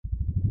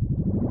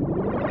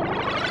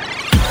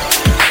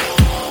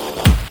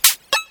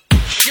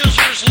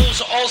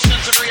lose all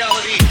sense of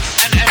reality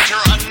and enter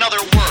another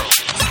world.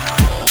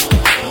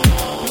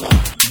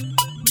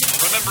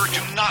 Remember,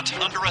 do not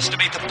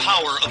underestimate the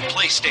power of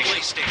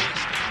PlayStation.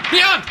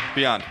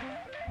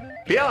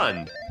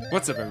 Beyond.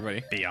 What's up,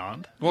 everybody?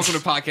 Beyond. Welcome to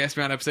Podcast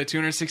Beyond, episode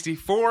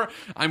 264.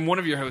 I'm one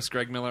of your hosts,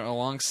 Greg Miller,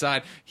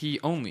 alongside he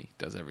only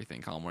does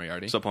everything, Colin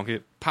Moriarty. What's up,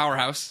 Punky?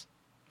 Powerhouse,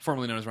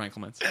 formerly known as Ryan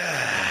Clements.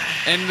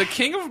 And the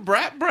king of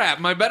Brat,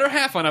 my better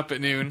half on Up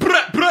at Noon,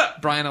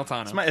 Brian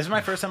Altano. Is this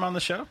my first time on the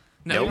show?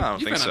 No, I don't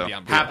you've think been so. on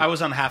Beyond Brat. I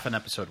was on half an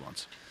episode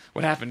once.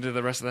 What happened to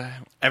the rest of the...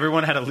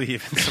 Everyone had to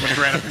leave, and somebody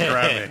ran up and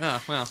grabbed me.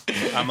 Oh, well.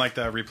 I'm like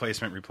the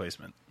replacement.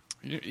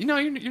 You know,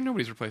 you're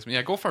nobody's replacement.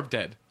 Yeah, Goldfarb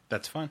dead.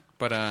 That's fine.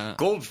 But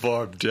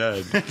Goldfarb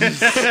dead.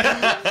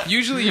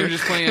 usually you're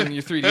just playing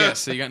your 3DS,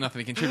 so you got nothing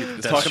to contribute to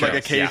this. That's Talking like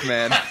a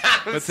caveman.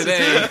 But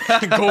today,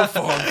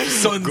 Goldfarb,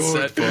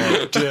 sunset.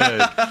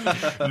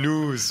 Goldfarb dead.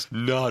 News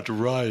not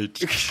right.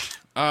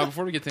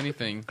 Before we get to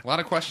anything, a lot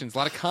of questions, a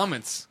lot of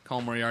comments,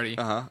 Colin Moriarty,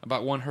 Uh-huh.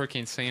 about one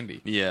Hurricane Sandy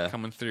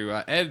coming through.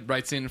 Ed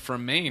writes in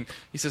from Maine.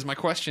 He says, my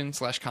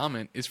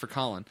question/comment is for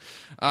Colin.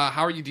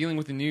 How are you dealing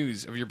with the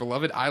news of your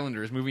beloved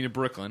Islanders moving to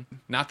Brooklyn?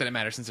 Not that it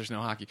matters since there's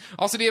no hockey.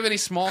 Also, do you have any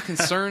small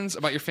concerns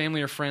about your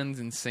family or friends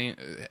in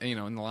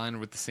in the line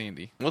with the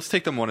Sandy? Let's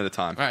take them one at a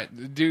time. All right,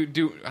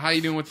 how are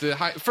you doing with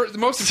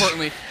most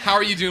importantly, how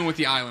are you doing with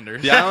the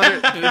Islanders?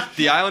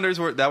 The Islanders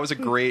that was a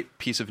great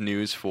piece of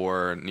news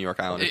for New York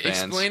Islander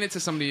fans. Explain it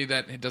to somebody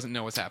that doesn't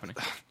know what's happening.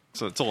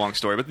 So it's a long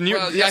story, but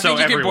I think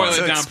you can boil it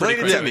down Explain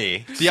pretty it to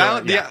quickly.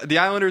 me. the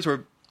Islanders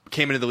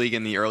came into the league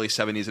in the early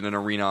 70s, and an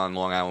arena on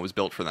Long Island was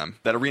built for them.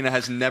 That arena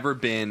has never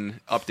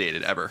been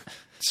updated ever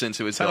since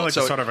it was Sounded built.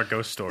 like sort of a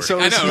ghost story. So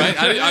I know, right?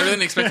 I really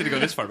didn't expect it to go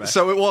this far back.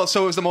 So it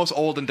was the most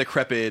old and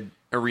decrepit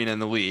arena in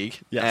the league.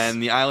 Yes.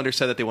 And the Islanders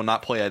said that they will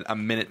not play a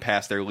minute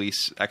past their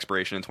lease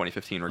expiration in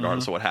 2015,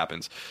 regardless of what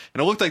happens.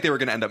 And it looked like they were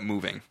going to end up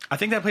moving. I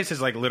think that place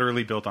is like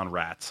literally built on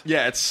rats.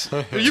 Yeah,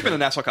 you've been to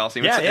Nassau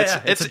Coliseum.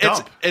 Yeah, it's a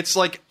dump. It's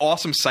like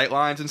awesome sight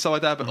lines and stuff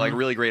like that, but like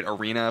really great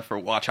arena for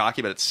watch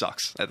hockey, but it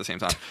sucks at the same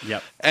time.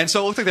 Yep. And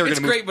so it looked like they were It's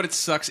going to great, move. but it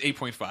sucks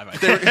 8.5. I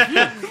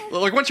think.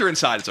 Like once you're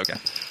inside, it's okay.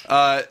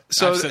 I've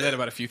said that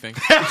about a few things.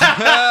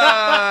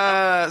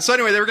 So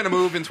anyway, they were going to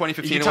move in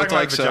 2015. You It talk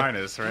looked about like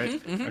vaginas,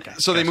 right? Mm-hmm. Okay.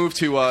 So they moved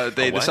to. They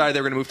what? decided they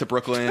were going to move to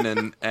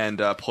Brooklyn and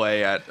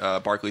play at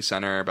Barclays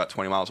Center, about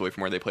 20 miles away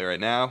from where they play right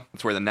now.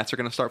 That's where the Nets are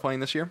going to start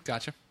playing this year.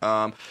 Gotcha.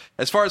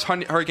 As far as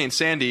Hurricane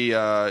Sandy,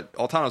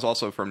 Altano's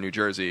also from New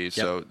Jersey,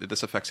 so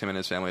this affects him and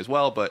his family as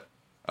well. But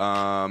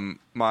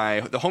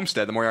the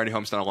homestead, the Moriarty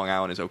homestead on Long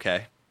Island, is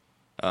okay.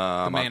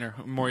 The manor,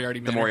 Moriarty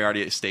Manor. The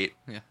Moriarty estate.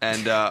 Yeah.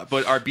 And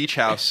but our beach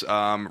house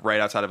right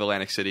outside of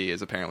Atlantic City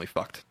is apparently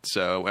fucked.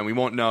 So, and we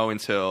won't know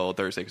until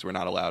Thursday because we're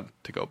not allowed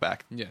to go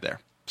back there.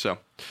 So,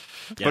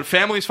 but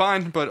family's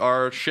fine, but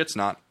our shit's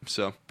not.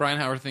 So, Brian,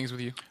 how are things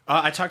with you?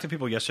 I talked to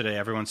people yesterday.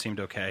 Everyone seemed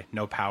okay.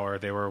 No power.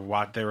 They were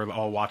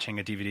all watching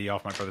a DVD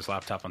off my brother's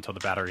laptop until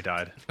the battery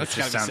died. That's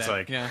It just gotta be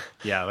sounds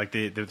sad. like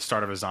like the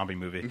start of a zombie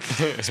movie.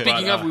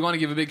 Speaking of, we want to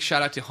give a big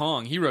shout out to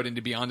Hong. He wrote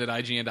into Beyond at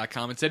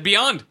IGN.com and said,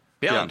 Beyond.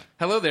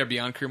 Hello there,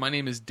 Beyond Crew. My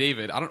name is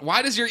David.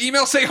 Why does your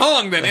email say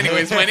Hong then?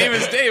 Anyways, my name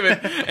is David,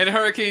 and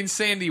Hurricane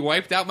Sandy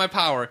wiped out my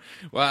power.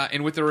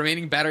 And with the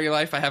remaining battery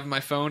life I have in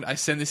my phone, I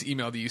send this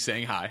email to you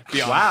saying hi.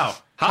 Beyond. Wow.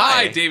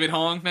 Hi, David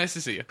Hong. Nice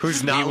to see you.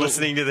 Who's not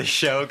listening to the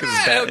show because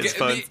his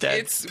phone's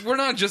dead? We're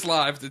not just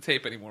live to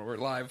tape anymore. We're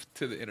live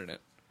to the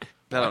internet.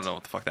 I don't know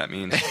what the fuck that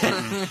means. It's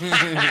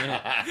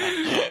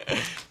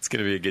going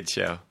to be a good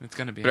show. It's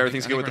going to be. But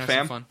everything's good with the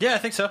fam? Fun. Yeah, I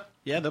think so.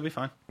 Yeah, they'll be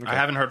fine. I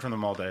haven't heard from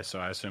them all day, so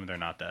I assume they're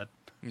not dead.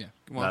 Yeah.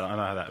 I Well, don't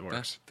know how that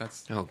works.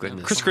 that's Oh,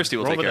 goodness. Chris Christie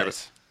will Roll take the care of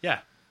dice. it. Yeah.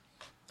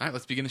 all right.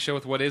 Let's begin the show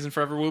with what is and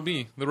forever will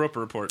be the Roper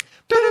Report.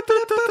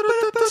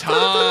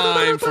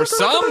 Time for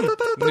some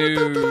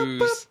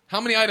news.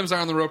 How many items are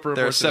on the Roper Report?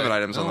 There are 7 today?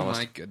 items on the list.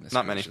 Oh my goodness.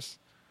 Not many. gracious.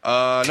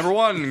 Number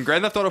 1,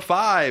 Grand Theft Auto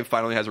 5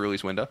 finally has a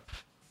release window.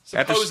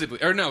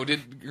 Supposedly, or no?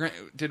 Did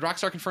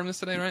Rockstar confirm this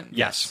today? Right?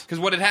 Yes. Because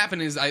what had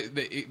happened is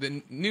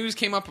the news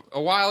came up a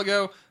while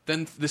ago.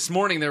 Then this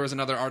morning there was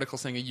another article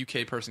saying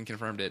a UK person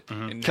confirmed it.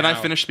 And Can I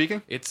now finish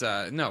speaking? It's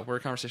no, we're a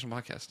conversational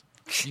podcast.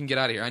 You can get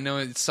out of here. I know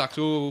it sucks.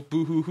 Oh,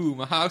 boo hoo hoo!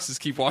 My houses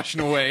keep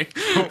washing away.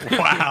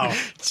 Wow.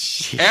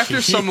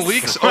 After some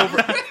leaks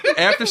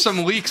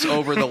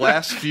over the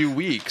last few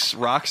weeks,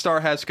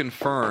 Rockstar has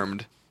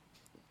confirmed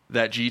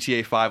that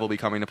GTA 5 will be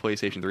coming to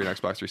PlayStation 3 and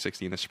Xbox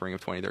 360 in the spring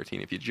of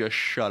 2013. If you just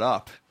shut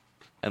up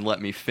and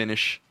let me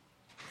finish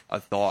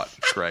a thought,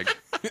 Greg.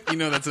 You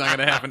know that's not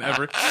going to happen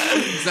ever.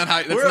 It's not how.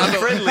 That's We're not a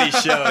friendly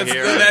show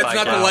here. That's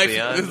not the life.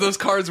 Beyond. Those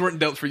cards weren't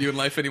dealt for you in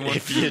life anymore.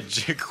 If you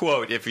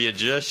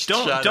just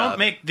shut Don't up.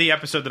 make the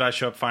episode that I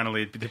show up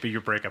finally to be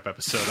your breakup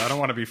episode. I don't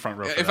want to be front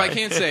row. For If that. I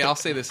can't say, I'll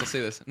say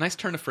this. Nice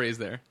turn of phrase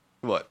there.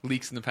 What?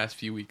 Leaks in the past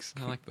few weeks.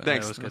 I like that.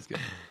 Thanks. That's good.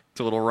 It's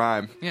a little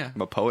rhyme. Yeah.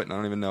 I'm a poet and I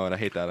don't even know it. I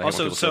hate that. I hate when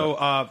Also, people say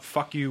that.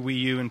 fuck you, Wii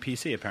U, and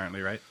PC.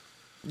 Apparently, right?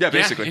 Yeah,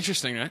 basically. Yeah,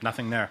 interesting, right?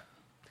 Nothing there.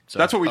 So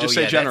That's what we just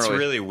say generally. That's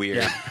really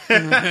weird.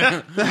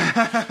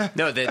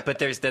 No, but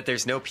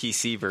there's no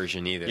PC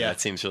version either. Yeah. That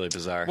seems really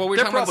bizarre. Well, we were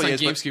There talking about probably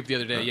this on is, but- GameScoop the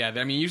other day. Yeah,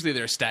 I mean, usually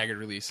they're a staggered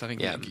release. I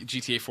think Yeah.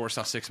 GTA 4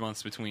 saw 6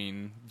 months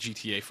between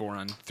GTA 4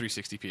 on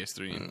 360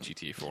 PS3 and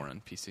GTA 4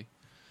 on PC,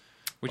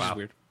 which is Wow.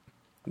 weird.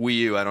 Wii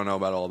U, I don't know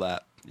about all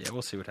that. yeah,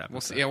 we'll see what happens.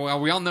 We'll see. Yeah, well,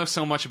 we all know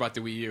so much about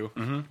the Wii U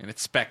and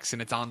its specs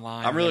and its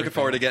online. I'm really and looking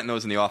forward to everything. getting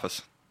those in the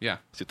office. Yeah,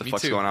 See what the me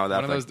fuck's too. going on with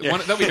that One of thing.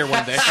 those, they'll be here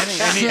one day.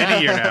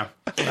 any year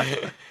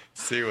now.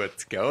 See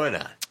what's going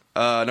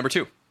on. Number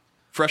 2.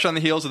 Fresh on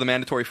the heels of the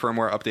mandatory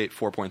firmware update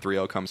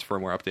 4.30 comes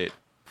firmware update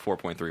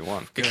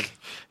 4.31. Good.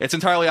 It's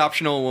entirely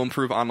optional and will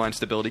improve online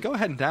stability. Go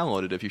ahead and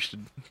download it if you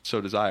should so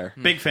desire.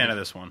 Big fan of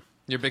this one.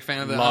 You're a big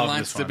fan of the Love online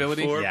this one.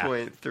 stability.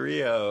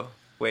 4.30.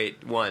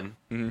 Wait, 1.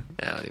 I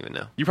don't even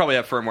know. You probably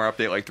have firmware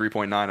update like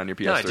 3.9 on your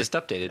PS3. No, I just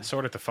updated.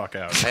 Sort it the fuck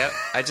out.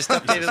 I just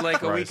updated like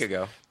a Christ. week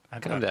ago.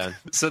 Calm down.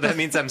 So that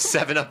means I'm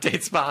 7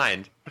 updates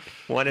behind.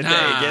 1 a day.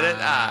 Get it?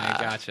 I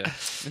gotcha.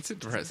 It's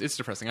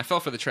depressing. I fell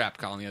for the trap,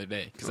 Colin, the other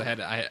day because I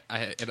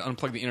had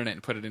unplugged the internet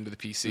and put it into the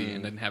PC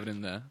and didn't have it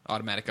in the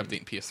automatic update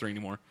in PS3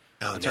 anymore.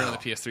 I turned on the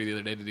PS3 the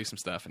other day to do some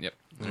stuff, and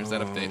there's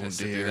that update. I did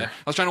do that. I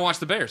was trying to watch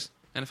the Bears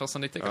NFL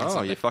Sunday Ticket. on Oh,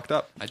 Sunday. you fucked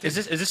up. I did.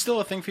 Is this still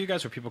a thing for you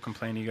guys, where people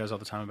complain to you guys all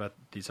the time about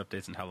these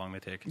updates and how long they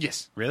take?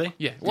 Yes. Really?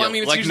 Yeah. Well, Yeah, I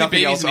mean, it's like usually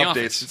nothing babies in the else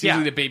office. updates. It's usually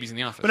Yeah. the babies in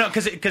the office. But no,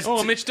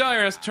 because Mitch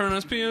Dyer has to turn on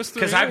his PS3.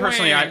 Because I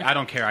personally, Wah. I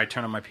don't care. I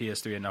turn on my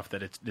PS3 enough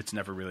that it's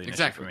never really an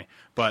Exactly. issue for me.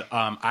 But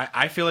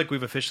I feel like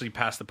we've officially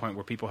passed the point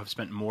where people have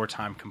spent more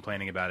time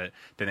complaining about it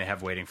than they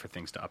have waiting for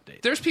things to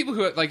update. There's people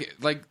who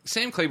like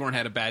Sam Claiborne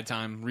had a bad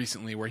time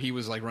recently where he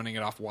was like running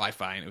it off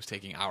Wi-Fi and it was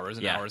taking hours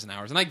and Yeah. hours and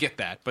hours. And I get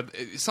that, but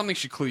something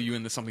should clue you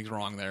in that something's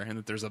wrong there and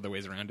that there's other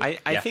ways around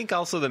it. I Yeah. think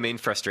also the main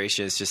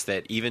frustration is just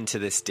that even to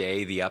this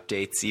day, the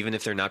updates, even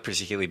if they're not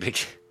particularly big,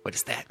 what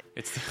is that?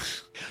 It's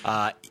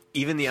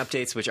Even the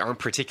updates, which aren't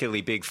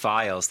particularly big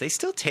files, they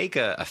still take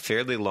a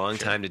fairly long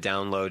time to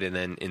download and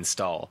then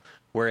install.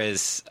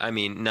 Whereas, I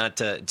mean,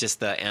 not just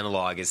the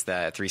analog is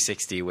the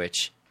 360,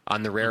 which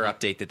on the rare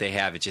update that they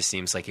have, it just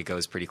seems like it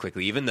goes pretty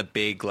quickly. Even the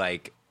big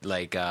like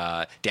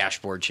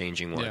dashboard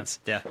changing ones.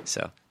 Yeah.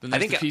 So then I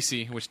there's think the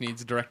PC, which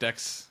needs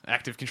DirectX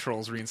active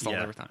controls reinstalled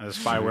every time. There's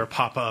spyware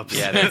pop-ups.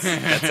 yeah, that's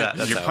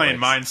You're how it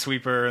playing works.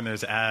 Minesweeper and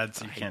there's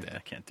ads. I can't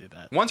do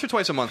that. Once or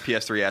twice a month,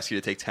 PS3 asks you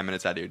to take 10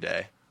 minutes out of your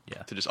day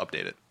Yeah. to just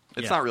update it.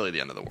 It's Yeah. not really the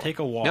end of the world. Take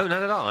a walk. No,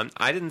 not at all.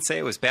 I didn't say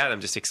it was bad.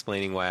 I'm just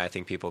explaining why I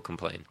think people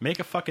complain. Make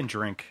a fucking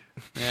drink.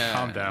 Yeah.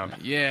 Calm down.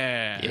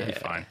 Yeah. You'll be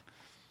fine.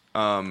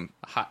 A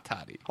hot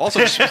toddy.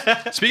 Also,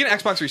 speaking of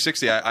Xbox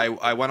 360,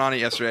 I went on it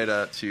yesterday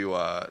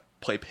to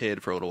play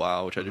PID for a little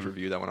while, which I just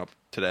reviewed. That went up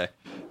today.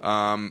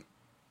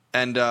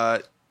 And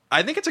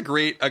I think it's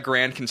a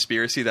grand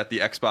conspiracy that the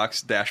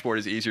Xbox dashboard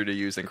is easier to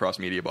use than Cross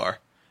Media Bar.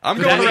 I'm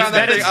going around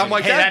that thing. I'm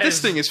like, this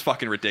thing is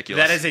fucking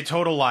ridiculous. That is a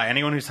total lie.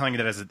 Anyone who's telling you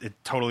that is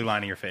totally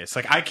lying to your face.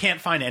 Like, I can't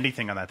find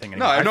anything on that thing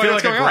anymore. No, I have no feel idea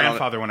like what's a going on.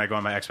 grandfather when I go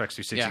on my Xbox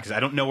 360 Yeah. because I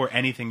don't know where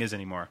anything is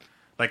anymore.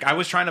 Like, I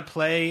was trying to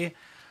play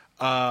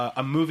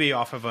a movie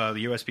off of a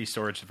USB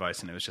storage device,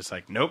 and it was just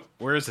like, nope,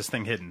 where is this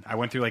thing hidden? I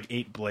went through like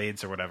 8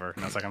 blades or whatever,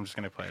 and I was like, I'm just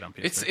going to play it on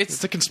PS3.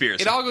 It's a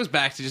conspiracy. It all goes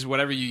back to just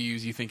whatever you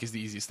use, you think is the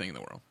easiest thing in the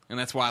world, and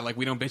that's why like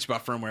we don't bitch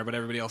about firmware, but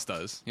everybody else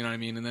does. You know what I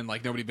mean? And then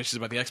like nobody bitches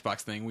about the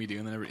Xbox thing, we do,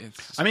 and then it's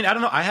just, I mean, I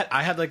don't know.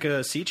 I had like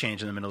a sea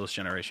change in the middle of this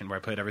generation where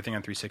I played everything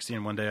on 360,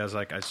 and one day I was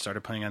like, I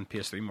started playing on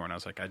PS3 more, and I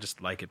was like, I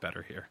just like it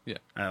better here. Yeah.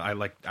 I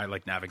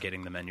like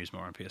navigating the menus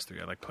more on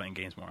PS3. I like playing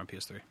games more on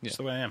PS3. That's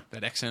the way I am.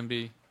 that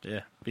XMB.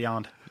 Yeah,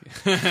 beyond.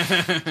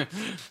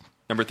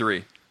 Number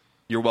 3.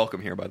 You're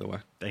welcome here, by the way.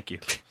 Thank you.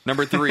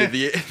 Number 3, the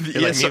You're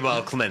like, ESR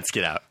meanwhile, Clements,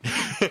 get out.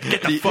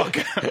 Get the fuck.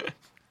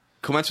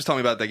 Clements was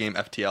telling me about that game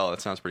FTL.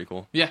 That sounds pretty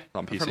cool. Yeah,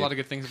 on I've PC. heard a lot of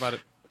good things about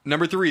it.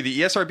 Number 3,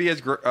 the ESRB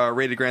has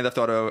rated Grand Theft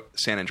Auto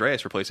San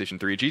Andreas for PlayStation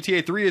 3.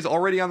 GTA 3 is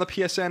already on the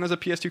PSN as a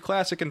PS2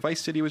 classic, and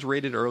Vice City was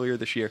rated earlier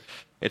this year.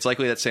 It's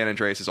likely that San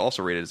Andreas is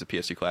also rated as a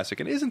PS2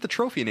 classic and isn't the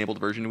trophy-enabled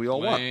version we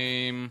all want.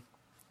 Lame.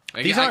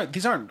 These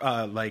aren't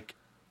like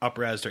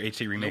up-resed or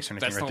HD remakes or anything,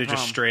 That's right? no They're just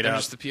problem. straight They're up.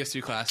 just the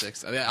PS2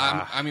 classics.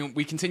 I mean,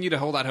 we continue to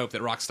hold out hope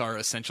that Rockstar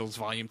Essentials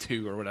Volume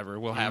 2 or whatever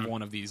will have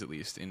one of these at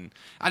least. And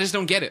I just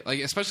don't get it. Like,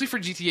 especially for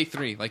GTA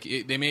 3. Like,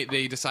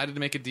 they decided to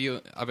make a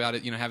deal about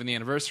it, having the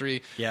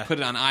anniversary. Yeah. Put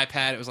it on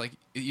iPad. It was like,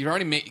 you've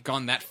already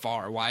gone that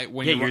far. Why?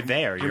 When Yeah, you're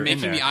there. You're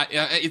in making there.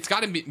 it's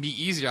got to be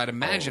easier, I'd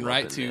imagine,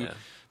 right? To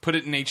put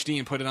it in HD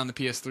and put it on the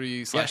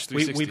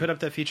PS3/360. We put up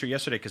that feature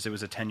yesterday because it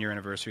was a 10-year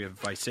anniversary of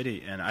Vice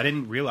City, and I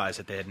didn't realize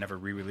that they had never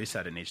re-released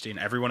that in HD. And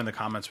everyone in the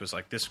comments was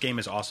like, "This game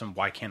is awesome.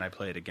 Why can't I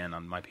play it again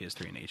on my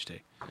PS3 in HD?"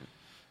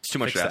 It's too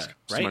much Fix to ask. that,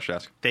 It's right? too much to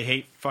ask. They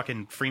hate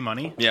fucking free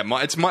money. Yeah,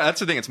 that's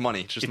the thing. It's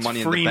money. It's just It's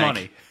money free in the bank.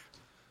 money.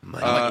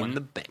 Money in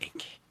the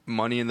bank.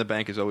 Money in the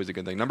bank is always a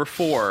good thing. Number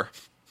 4,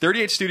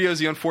 38 Studios,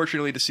 the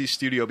unfortunately deceased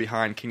studio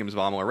behind Kingdoms of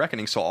Amalur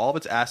Reckoning, saw all of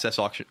its assets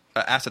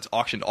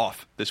auctioned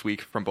off this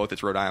week from both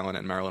its Rhode Island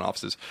and Maryland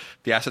offices.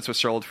 The assets were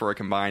sold for a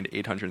combined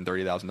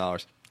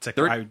 $830,000. It's like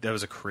that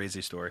was a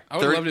crazy story. I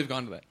would love to have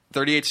gone to that.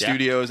 38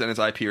 studios and its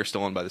IP are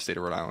still owned by the state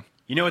of Rhode Island.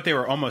 You know what they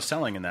were almost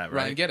selling in that,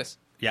 right? Ryan Geddes.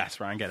 Yes,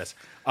 Ryan Geddes.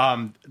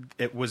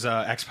 It was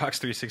Xbox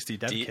 360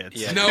 dev kits.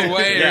 yeah. No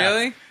way, Yeah.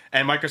 really?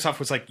 And Microsoft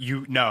was like,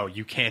 you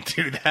can't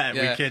do that.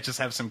 Yeah. We can't just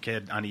have some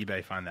kid on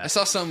eBay find that. I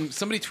saw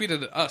somebody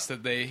tweeted at us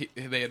that they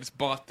had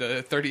bought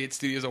the 38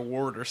 Studios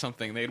Award or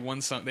something. They had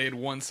won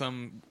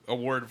some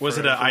award. Was for,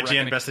 it a for IGN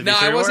reckoning. Best of No,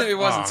 E3 it wasn't. award?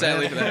 It wasn't. Oh,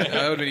 Sadly, man. for that would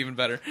have been even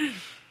better.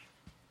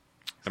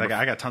 I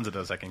got tons of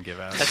those I can give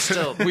out. That's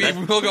still.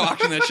 We'll go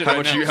auction that shit. How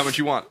right much now. how much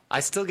you want?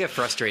 I still get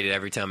frustrated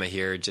every time I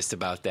hear just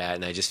about that,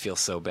 and I just feel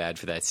so bad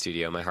for that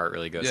studio. My heart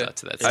really goes Yeah. out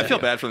to that. I studio. feel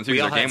bad for them too. We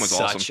Their all game had was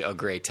such awesome. a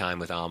great time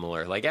with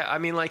Amalur. Like, I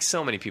mean, like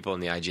so many people in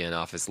the IGN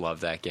office love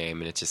that game,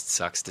 and it just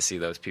sucks to see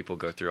those people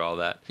go through all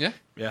that. Yeah.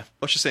 Yeah.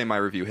 Let's just say my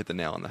review hit the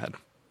nail on the head.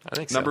 I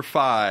think so. Number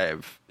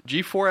 5.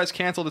 G4 has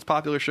canceled its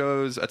popular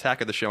shows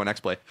Attack of the Show and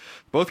X-Play.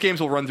 Both games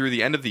will run through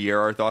the end of the year.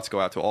 Our thoughts go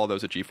out to all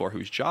those at G4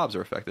 whose jobs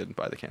are affected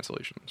by the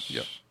cancellations.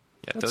 Yep.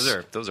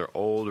 Yeah, those are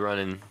old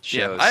running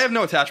shows. Yeah, I have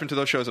no attachment to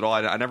those shows at all.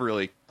 I never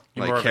really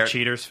You're like more of a cared.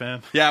 Cheaters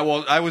fan? Yeah,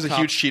 well, I was a Top.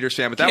 huge Cheaters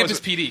fan, but that Campus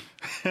was PD.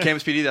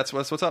 Campus PD. That's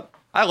what's up.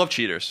 I love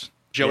Cheaters.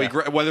 Joey,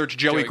 Yeah. whether it's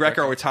Joey Joey Greco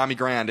Greco. or Tommy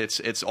Grand,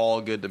 it's all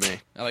good to me.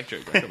 I like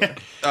Joey Greco better.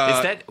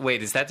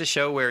 Is that the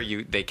show where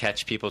they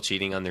catch people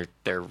cheating on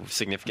their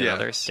significant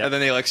others? And then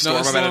they like No, storm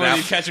it's them the at one an where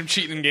you app, catch him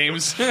cheating in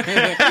games. and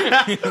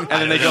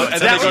then they go.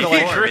 And then they go to would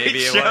be like a great maybe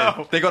it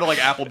show. they go to like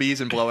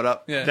Applebee's and blow it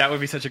up. Yeah. That would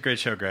be such a great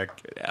show, Greg.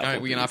 All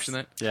right, we can option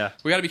that. Yeah.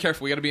 We got to be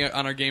careful. We got to be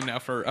on our game now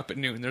for up at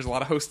noon. There's a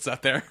lot of hosts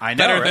out there. I know,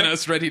 better than right?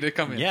 us, ready to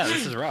come in. Yeah,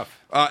 this is rough.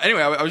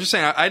 Anyway, I was just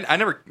saying, I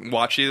never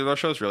watched either of those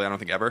shows. Really, I don't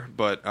think ever.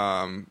 But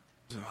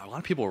a lot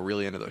of people were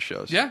really into those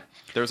shows. Yeah.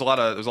 There was a lot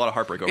of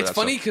heartbreak over It's that.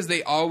 funny stuff. because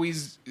they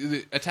always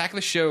Attack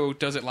the Show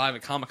does it live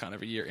at Comic-Con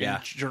every year, and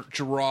Yeah.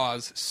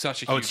 draws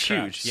such a huge it's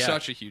crowd. huge, yeah.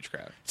 Such a huge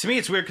crowd. To me,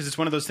 it's weird because it's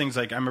one of those things.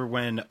 Like I remember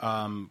when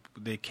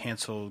they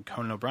canceled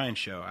Conan O'Brien's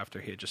show after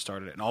he had just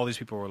started it, and all these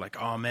people were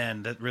like, "Oh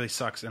man, that really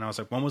sucks." And I was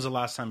like, "When was the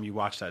last time you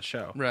watched that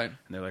show?" Right. And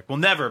they're like, "Well,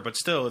 never." But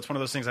still, it's one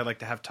of those things I like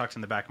to have tucked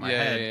in the back of my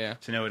Yeah, head yeah, yeah.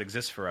 to know it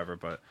exists forever.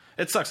 But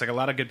it sucks. Like a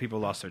lot of good people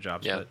lost their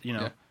jobs. Yeah. But you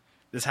know, Yeah.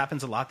 this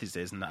happens a lot these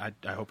days, and I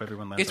hope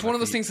everyone lands. It's on one their of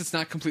those feet. things that's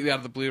not completely out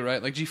of the blue,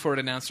 right? Like G4 had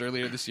announced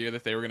earlier this year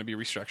that they were going to be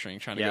restructuring,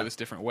 trying to Yeah. go this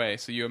different way.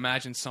 So you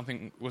imagine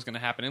something was going to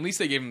happen. At least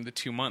they gave them the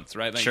 2 months,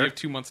 right? Like Sure. you have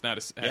 2 months now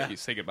to Yeah.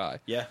 say goodbye.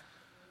 Yeah.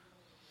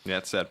 Yeah,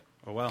 it's sad.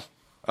 Oh well.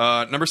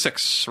 Number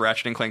 6,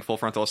 Ratchet & Clank Full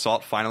Frontal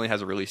Assault finally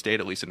has a release date,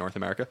 at least in North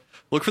America.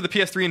 Look for the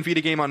PS3 and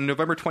Vita game on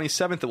November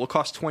 27th. It will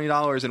cost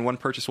 $20, and one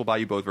purchase will buy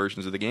you both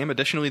versions of the game.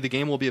 Additionally, the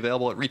game will be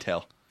available at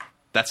retail.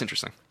 That's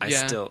interesting. I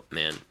Yeah. still a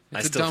think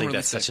dumb that's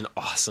release such an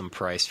awesome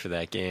price for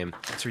that game.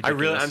 It's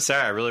ridiculous. I'm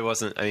sorry, I really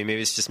wasn't. I mean,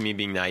 maybe it's just me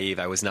being naive.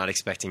 I was not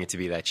expecting it to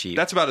be that cheap.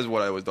 That's about as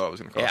what I thought it was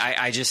going to cost.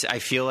 Yeah, I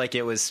feel like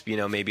it was,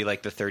 maybe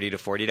like the $30 to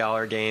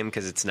 $40 game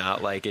because it's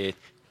not like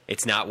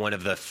it's not one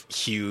of the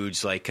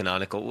huge like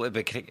canonical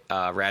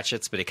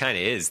Ratchets, but it kind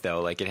of is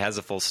though. Like it has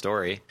a full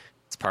story.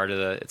 It's part of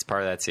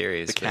that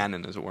series. the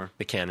canon, as it were.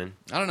 The canon.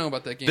 I don't know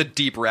about that game. The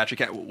deep Ratchet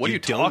canon. What are you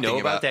don't talking know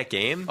about? that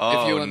game?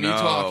 Oh, if you let me no.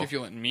 talk, if you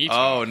let me talk.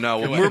 Oh, no.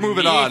 If you We're let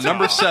moving me on. talk.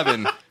 Number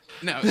 7.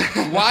 No,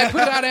 why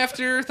put it out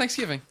after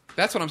Thanksgiving?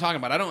 That's what I'm talking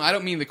about. I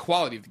don't mean the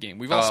quality of the game.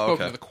 We've all spoken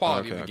okay. of the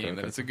quality Okay, of the okay, game.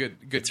 That okay. it's a good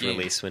Its game.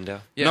 release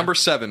window. Yeah. Number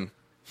 7.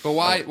 But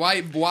why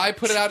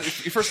put it out?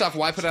 First off,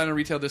 why put it out on a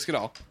retail disc at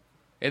all?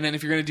 And then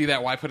if you're going to do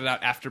that, why put it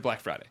out after Black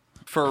Friday?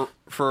 For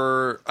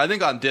I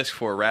think on disc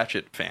for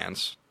Ratchet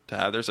fans to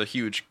have, there's a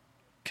huge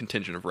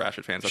contingent of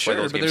Ratchet fans. That's why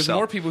Sure, those but games there's sell.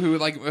 more people who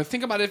would like.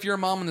 Think about it if you're a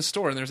mom in the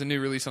store and there's a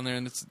new release on there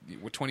and it's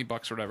 $20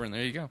 or whatever, and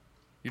there you go.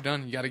 You're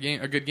done. You got a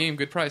good game,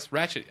 good price.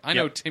 Ratchet. I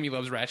know Yep. Timmy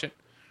loves Ratchet.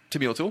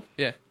 Timmy O'Toole.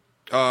 Yeah.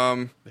 He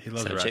loves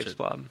Sun Ratchet. Shapes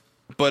Blob.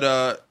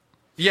 But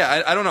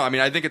yeah, I don't know. I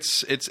mean, I think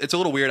it's a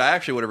little weird. I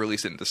actually would have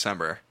released it in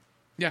December.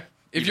 Yeah.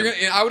 If you're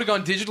gonna, I would have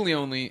gone digital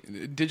only,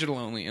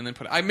 and then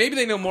maybe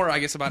they know more. I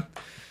guess about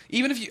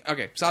even if you.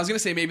 Okay, so I was gonna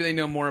say maybe they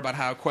know more about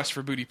how Quest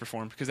for Booty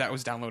performed because that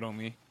was download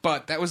only,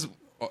 but that was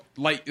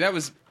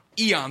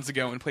eons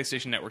ago in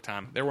PlayStation Network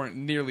time. There weren't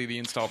nearly the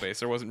install base.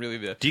 There wasn't really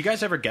the. Do you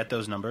guys ever get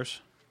those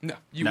numbers? No,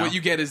 No. what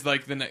you get is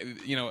like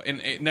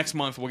next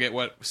month we'll get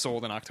what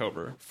sold in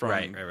October from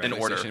Right. An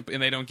order. PlayStation,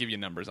 and they don't give you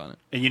numbers on it.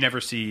 And you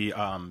never see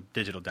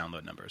digital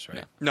download numbers,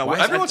 right? No. No, Why is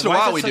every that- once in a why is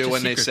while that we such do a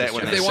when they secret, say this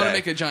when If show? they they want to say.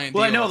 make a giant.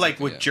 Well, I deal know, or like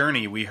something, with yeah.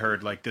 Journey, we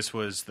heard like this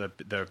was the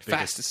biggest,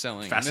 Fastest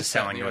selling. fastest This, that,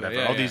 selling, and the whatever.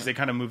 other. Yeah, All these yeah. they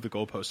kind of move the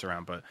goalposts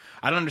around, but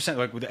I don't understand.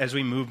 Like as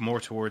we move more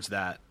towards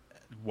that,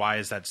 why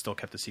is that still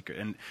kept a secret?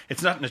 And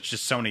it's not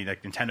just Sony.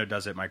 Like Nintendo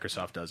does it,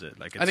 Microsoft does it.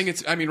 Like I think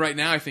it's. I mean, right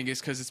now, I think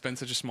it's because it's been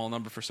such a small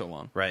number for so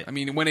long. Right. I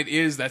mean, when it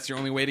is, that's your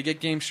only way to get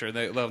games. Sure,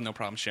 they'll have no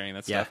problem sharing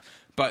that Yeah. stuff.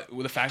 But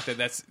with the fact that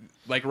that's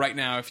like right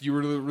now, if you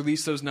were to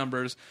release those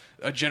numbers,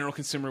 a general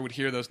consumer would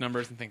hear those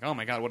numbers and think, "Oh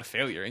my god, what a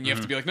failure!" And you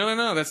have to be like,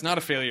 "No, that's not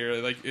a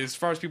failure." Like as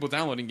far as people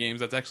downloading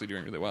games, that's actually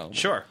doing really well.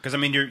 Sure, because I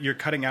mean, you're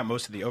cutting out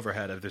most of the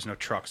overhead of there's no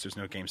trucks, there's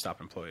no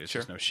GameStop employees,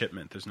 Sure. there's no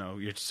shipment,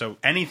 so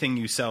anything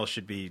you sell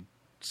should be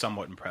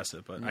somewhat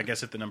impressive. But I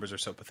guess if the numbers are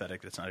so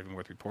pathetic, it's not even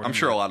worth reporting. I'm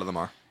sure a lot of them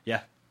are.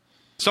 Yeah,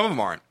 Some of them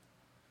aren't.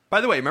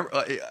 By the way, remember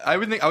I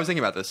was thinking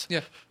about this.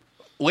 Yeah.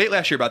 late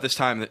last year, about this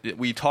time,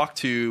 we talked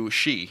to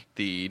She,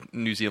 the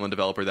New Zealand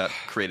developer that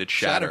created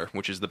Shatter,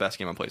 which is the best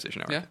game on PlayStation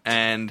Network. Yeah.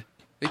 And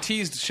They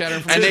teased Shatter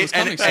Information was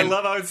coming I soon.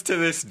 love how it's to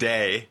this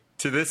day.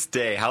 To this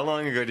day. How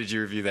long ago did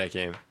you review that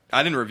game?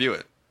 I didn't review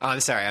it. Oh, I'm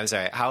sorry.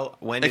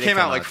 When did It came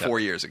out like though? 4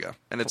 years ago,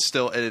 and it is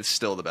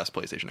still the best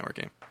PlayStation Network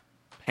game,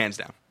 hands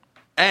down.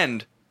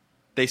 And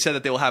they said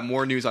that they will have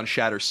more news on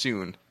Shatter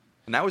soon,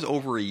 and that was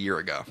over a year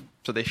ago.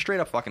 So they straight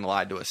up fucking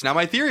lied to us. Now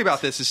my theory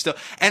about this is still,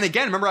 and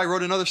again, remember I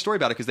wrote another story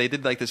about it because they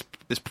did like this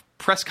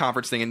press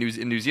conference thing in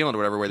New Zealand or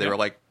whatever, where they were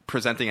like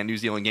presenting a New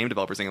Zealand game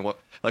developers thing, and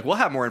we'll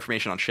have more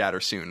information on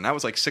Shatter soon. And that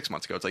was like 6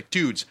 months ago. It's like,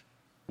 dudes,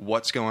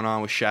 what's going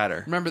on with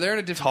Shatter? Remember, they're in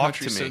a different Talk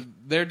country, to me. so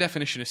their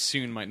definition of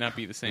soon might not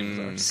be the same as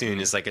ours. Soon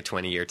is like a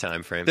 20-year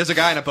time frame. There's a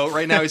guy in a boat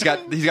right now. He's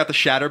got the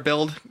Shatter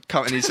build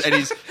coming, and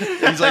he's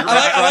like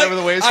right over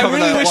the waves. I coming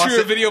really to wish Los- we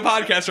were a video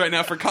podcast right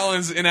now for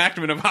Colin's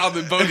enactment of how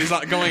the boat is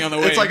going on the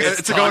waves. It's like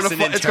it's going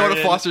tossing and to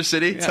turning. Foster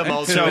City.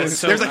 Tumultuous.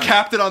 So- There's a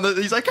captain on the.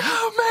 He's like,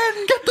 oh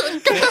man, get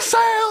the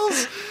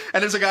sails.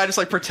 And there's a guy just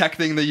like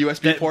protecting the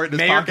USB port in his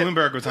Mayor pocket.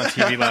 Bloomberg was on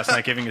TV last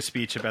night giving a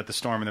speech about the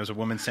storm, and there was a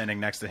woman standing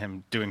next to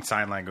him doing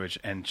sign language,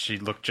 and she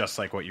looked just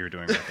like what you were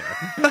doing right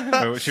there.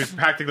 So she was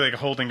practically like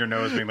holding her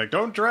nose, being like,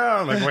 "Don't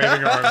drown," like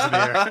waving her arms in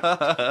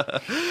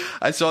the air.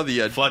 I saw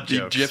the Flood the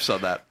jokes. gifs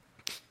on that.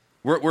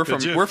 We're from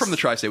gifs. the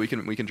tri-state. We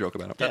can joke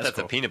about it. That's that's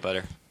a cool. peanut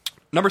butter.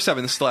 Number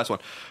 7, this is the last one.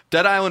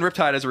 Dead Island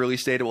Riptide has a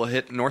release date. It will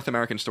hit North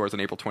American stores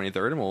on April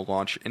 23rd and will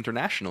launch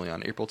internationally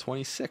on April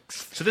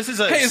 26th. So this is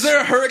a Hey, is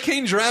there a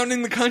hurricane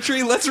drowning the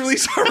country? Let's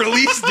release our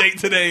release date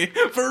today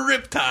for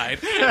Riptide.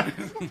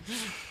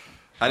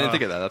 I didn't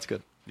think of that. That's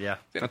good. yeah.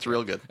 That's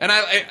real good. And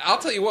I'll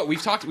tell you what, we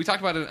talked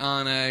about it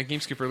on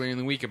GameScoop earlier in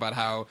the week about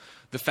how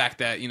the fact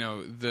that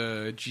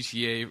the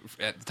GTA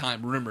at the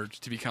time rumored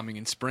to be coming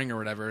in spring or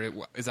whatever,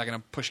 is that going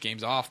to push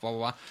games off? Blah blah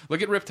blah.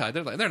 Look at Riptide;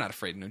 they're not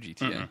afraid of no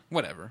GTA.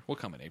 Whatever, we'll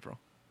come in April.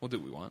 We'll do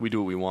what we want. We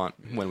do what we want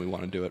when we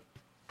want to do it.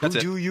 That's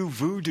it. Do you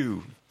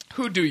voodoo?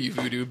 Who do you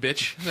voodoo,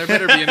 bitch? There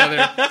better be another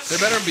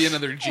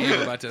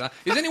GM about it.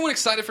 Is anyone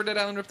excited for Dead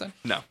Island Riptide?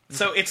 No.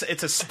 So it's a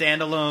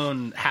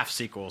standalone half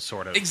sequel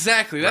sort of.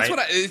 Exactly. That's Right?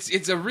 what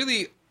it's a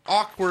really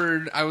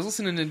awkward. I was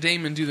listening to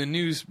Damon do the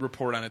news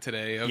report on it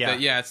today.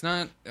 It's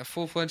not a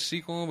full-fledged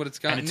sequel, but it's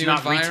got And it's new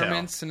not retail.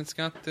 environments and it's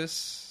got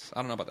this. I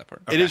don't know about that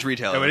part. It is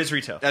retail. Oh, it is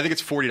retail. I think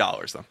it's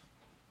 $40 though.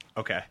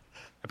 Okay.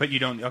 But you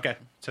don't. Okay.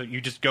 So you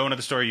just go into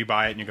the store, you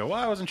buy it, and you go, well,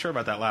 I wasn't sure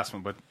about that last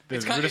one, but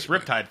this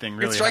Riptide thing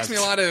really It strikes has-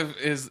 me a lot of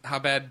is how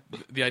bad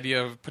the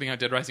idea of putting out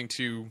Dead Rising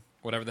 2,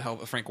 whatever the hell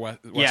the Frank West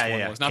one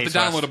was. Not Case the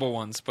West. downloadable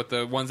ones, but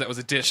the ones that was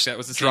a disc that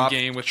was the same Drop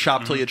game with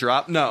chop till you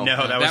drop. No.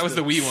 No, that was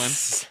the Wii one.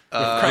 With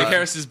Craig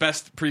Harris's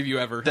best preview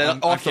ever. on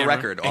off the camera.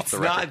 record. It's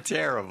not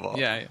terrible.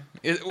 Yeah.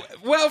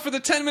 Well, for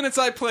the 10 minutes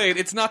I played,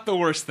 it's not the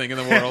worst thing in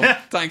the world.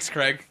 Thanks,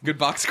 Craig. Good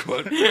box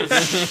quote.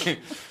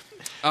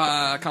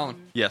 Colin,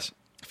 Yes.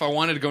 if I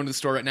wanted to go into the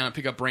store right now and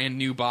pick up brand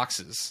new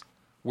boxes,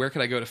 where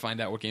could I go to find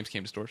out what games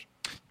came to stores?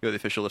 Go to the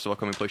official list of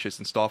upcoming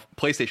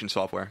PlayStation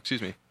software.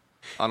 Excuse me.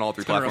 On all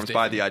 3 been a rough platforms day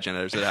by for the IGN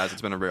editors. It has.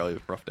 It's been a really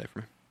rough day for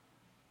me.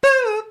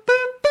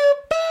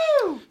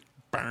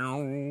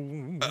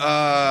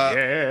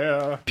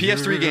 Yeah.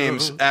 PS3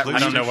 games at I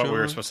don't know what we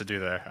retail. were supposed to do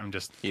there. I'm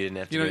just. You didn't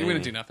have to. We anything.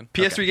 didn't do nothing.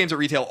 PS3 games at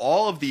retail.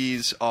 All of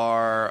these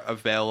are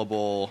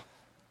available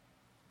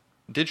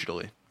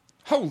digitally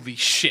Holy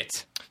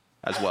shit.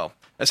 as well.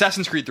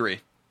 Assassin's Creed 3.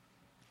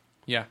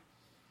 Yeah.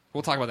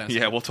 We'll talk about that in a Yeah,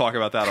 second. we'll talk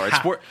about that. All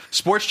right.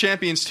 Sports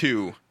Champions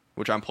 2,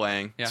 which I'm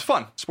playing. Yeah. It's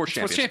fun. Sports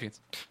What's Champions.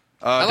 Champions?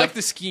 I like def-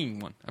 the skiing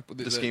one.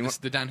 The skiing one?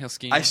 The downhill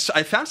skiing. I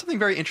found something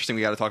very interesting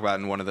we got to talk about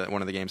in one of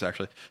the games,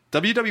 actually.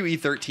 WWE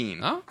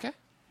 13 Oh, okay.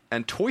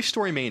 and Toy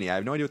Story Mania. I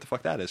have no idea what the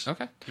fuck that is.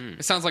 Okay.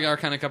 It sounds like our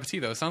kind of cup of tea,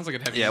 though. It sounds like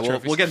it heavy. Yeah,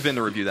 we'll get Vin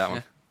to review that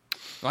one.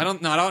 I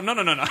don't. No. No one's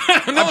I'm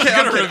gonna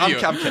kidding, review.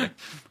 I'm kidding.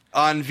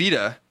 On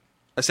Vita,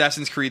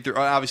 Assassin's Creed 3,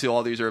 obviously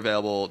all these are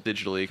available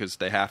digitally because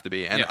they have to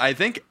be. And Yeah. I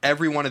think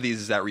every one of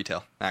these is at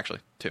retail, actually,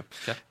 too.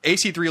 Okay.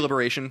 AC3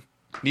 Liberation,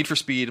 Need for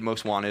Speed,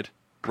 Most Wanted,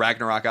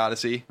 Ragnarok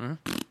Odyssey,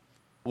 Mm-hmm.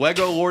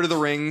 Lego Lord of the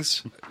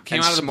Rings. Came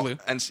and out of the Sm- blue.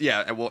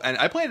 And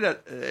I played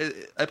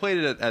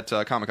it at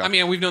Comic-Con. I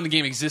mean, we've known the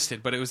game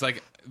existed, but it was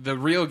like the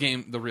real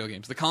games,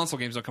 the console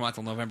games don't come out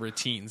till November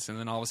teens, and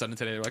then all of a sudden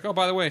today they're like, oh,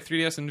 by the way,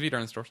 3DS and Vita are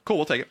in stores. Cool,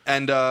 we'll take it.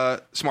 And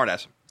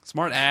Smartass.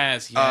 Smart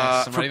as,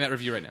 yes. I'm for- writing that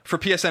review right now. For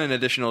PSN, in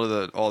addition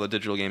to all the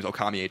digital games,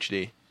 Okami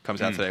HD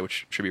comes out today,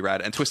 which should be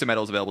rad. And Twisted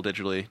Metal is available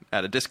digitally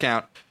at a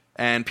discount.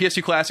 And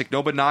PS2 Classic,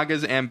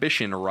 Nobunaga's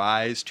Ambition,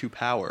 Rise to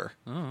Power.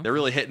 They're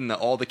really hitting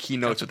all the key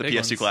notes the with the big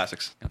PS2 ones.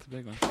 Classics. Got the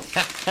big one.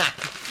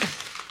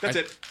 That's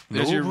it.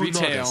 There's your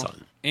Nobunaga-san. retail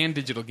and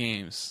digital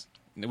games,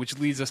 which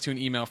leads us to an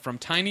email from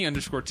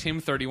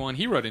Tiny_Tim31.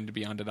 He wrote into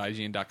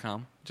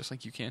beyond@ign.com, just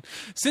like you can.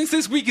 Since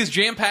this week is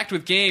jam-packed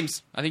with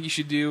games, I think you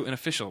should do an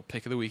official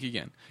pick of the week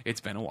again.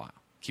 It's been a while.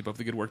 Keep up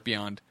the good work,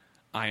 Beyond.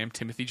 I am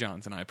Timothy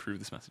Johns, and I approve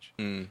this message.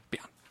 Beyond.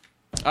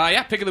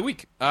 Yeah, pick of the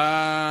week.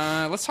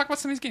 Let's talk about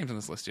some of these games on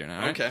this list here now.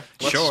 all right? Okay.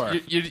 Sure.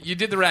 You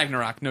did the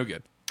Ragnarok, no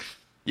good.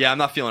 Yeah, I'm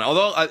not feeling it.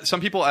 Although some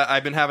people,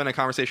 I've been having a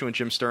conversation with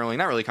Jim Sterling.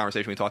 Not really a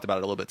conversation. We talked about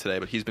it a little bit today,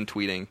 but he's been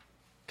tweeting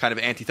kind of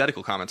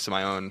antithetical comments to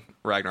my own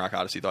Ragnarok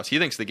Odyssey thoughts. He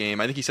thinks the game.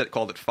 I think he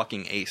called it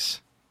fucking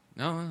ace.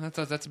 No,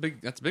 that's a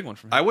big one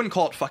for me. I wouldn't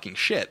call it fucking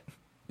shit,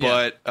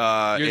 but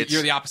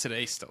you're the opposite of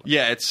ace still.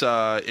 Yeah,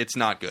 it's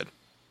not good,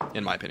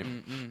 in my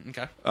opinion.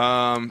 Okay.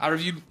 I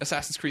reviewed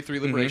Assassin's Creed 3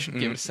 Liberation.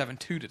 Gave it a 7.2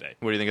 today.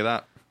 What do you think of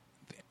that?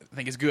 I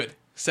think it's good.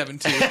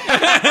 7.2.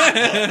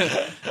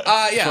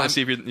 Just want to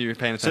see if you're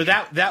paying attention.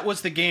 So that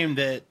was the game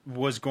that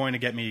was going to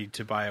get me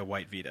to buy a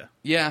white Vita.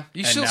 Yeah,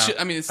 you still should.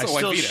 I mean, it's still a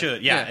white Vita.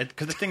 Should. Yeah,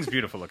 because the thing's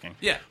beautiful looking.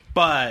 Yeah,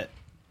 but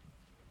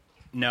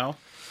no.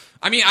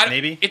 I mean,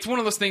 maybe it's one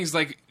of those things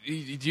like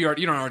you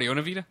don't already own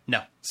a Vita.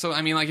 No. So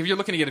I mean, like if you're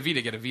looking to get a Vita,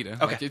 get a Vita.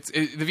 Okay. Like,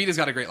 the Vita's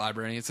got a great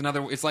library. It's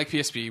like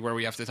PSP where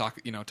we have to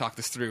talk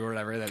this through or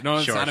whatever. It's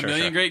not a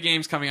million great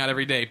games coming out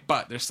every day,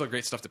 but there's still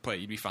great stuff to play.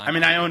 You'd be fine. I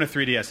mean, I own a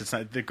 3DS. It's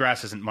not, the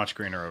grass isn't much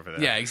greener over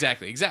there. Yeah,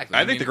 exactly.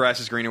 I think the grass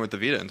is greener with the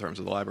Vita in terms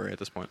of the library at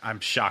this point. I'm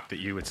shocked that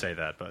you would say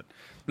that, but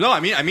no, I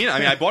mean,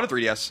 I bought a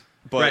 3DS,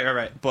 but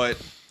right.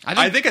 But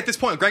I think at this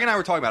point, Greg and I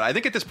were talking about it. I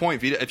think at this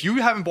point, Vita, if you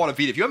haven't bought a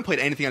Vita, if you haven't played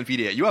anything on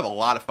Vita yet, you have a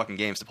lot of fucking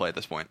games to play at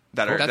this point.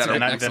 Then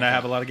I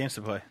have a lot of games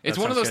to play. It's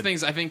one of those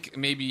things. I think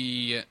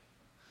maybe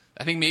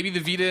the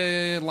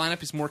Vita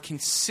lineup is more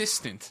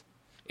consistent,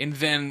 and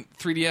then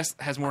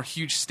 3DS has more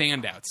huge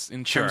standouts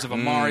in terms of a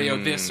Mario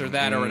this or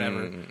that or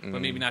whatever,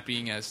 but maybe not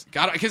being as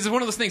because it's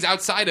one of those things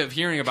outside of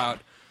hearing about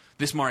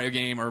this Mario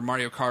game or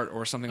Mario Kart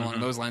or something along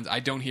those lines, I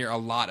don't hear a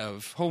lot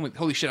of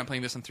holy shit, I'm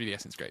playing this on 3DS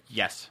and it's great.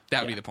 Yes.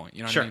 That would be the point.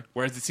 You know what I mean?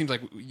 Whereas it seems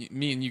like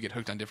me and you get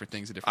hooked on different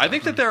things at different I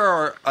think that there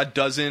are a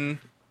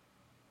dozen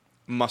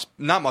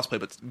not must play,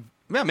 but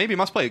maybe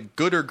must play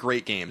good or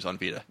great games on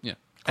Vita. Yeah.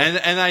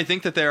 And I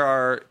think that there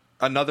are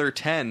another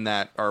 10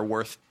 that are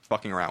worth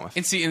fucking around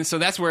with. And so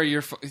that's where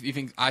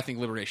I think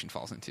Liberation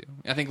falls into.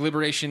 I think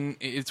Liberation,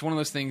 it's one of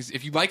those things,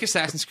 if you like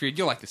Assassin's Creed,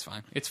 you'll like this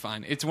fine. It's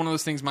fine. It's one of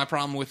those things, my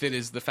problem with it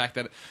is the fact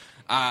that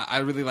I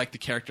really like the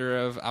character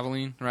of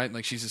Aveline, right?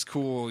 Like she's just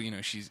cool,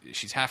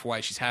 she's half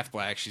white, she's half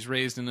black, she's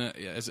raised in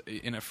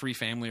a free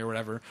family or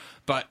whatever,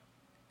 but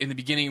in the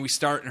beginning we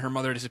start and her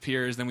mother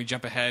disappears, then we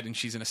jump ahead and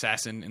she's an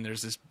assassin and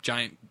there's this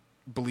giant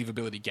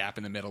believability gap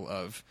in the middle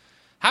of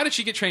how did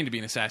she get trained to be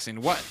an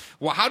assassin?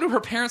 How do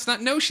her parents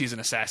not know she's an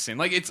assassin?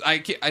 Like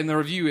in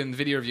the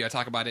video review, I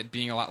talk about it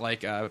being a lot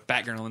like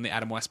Batgirl in the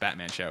Adam West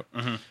Batman show,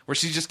 where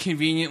she's just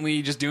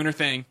conveniently just doing her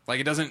thing.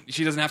 Like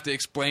she doesn't have to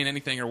explain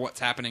anything or what's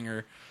happening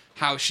or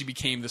how she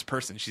became this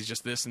person. She's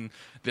just this, and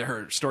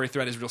her story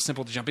thread is real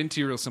simple to jump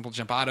into, real simple to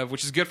jump out of,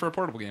 which is good for a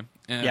portable game.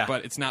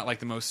 But it's not like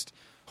the most.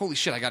 Holy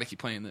shit! I got to keep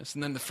playing this,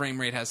 and then the frame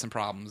rate has some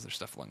problems. There's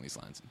stuff along these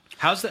lines.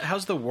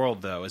 How's the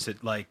world though? Is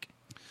it like?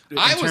 In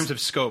terms of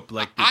scope,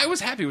 like I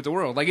was happy with the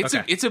world. Like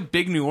it's a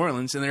big New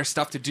Orleans, and there's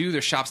stuff to do.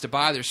 There's shops to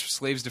buy. There's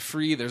slaves to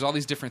free. There's all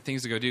these different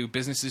things to go do.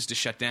 Businesses to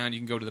shut down. You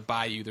can go to the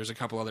Bayou. There's a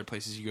couple other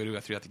places you go to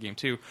throughout the game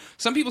too.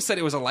 Some people said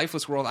it was a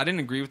lifeless world. I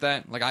didn't agree with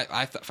that. Like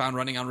I found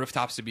running on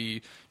rooftops to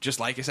be just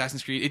like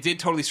Assassin's Creed. It did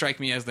totally strike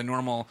me as the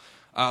normal.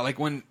 Like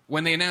when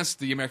they announced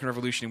the American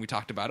Revolution, we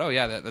talked about,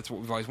 that's what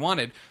we've always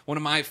wanted. One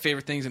of my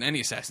favorite things in any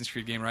Assassin's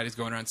Creed game, right, is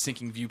going around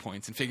syncing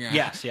viewpoints and figuring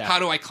out how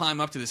do I climb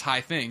up to this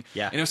high thing.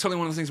 Yeah. And it was totally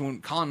one of those things when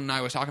Colin and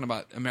I was talking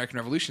about American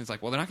Revolution. It's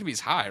like, well, they're not going to be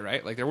as high,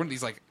 right? Like there weren't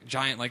these like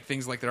giant like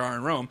things like there are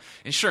in Rome.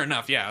 And sure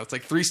enough, it's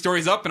like 3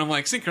 stories up, and I'm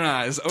like,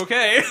 synchronize,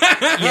 okay.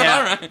 Yeah,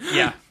 all right.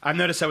 Yeah. I've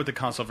noticed that with the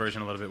console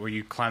version a little bit, where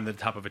you climb to the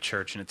top of a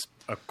church and it's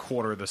a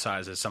quarter the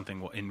size as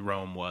something in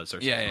Rome was, or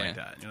something like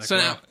that. And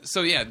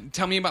you're like,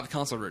 tell me about the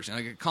console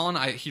version. Like, Colin,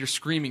 I hear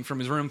screaming from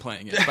his room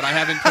playing it, but I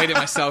haven't played it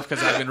myself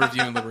because I've been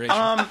reviewing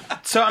Liberation.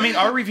 So, I mean,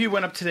 our review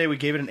went up today. We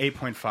gave it an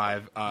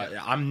 8.5.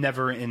 I'm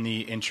never in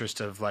the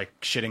interest of like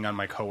shitting on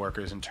my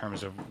coworkers in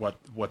terms of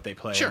what they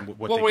play. Sure. And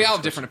what well, they we give all us.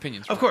 have different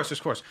opinions. Of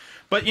course.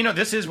 But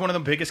this is one of the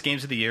biggest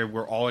games of the year.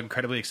 We're all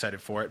incredibly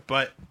excited for it.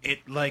 But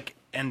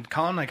and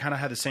Colin and I kind of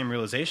had the same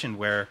realization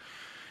where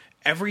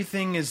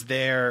everything is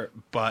there,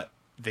 but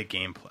the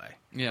gameplay.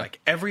 Yeah. Like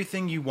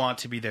everything you want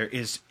to be there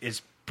is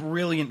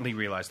brilliantly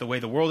realized. The way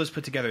the world is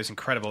put together is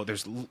incredible.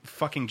 There's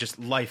fucking just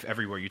life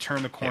everywhere. You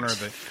turn the corner,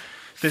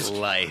 there's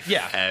life.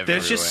 Yeah, everywhere.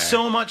 There's just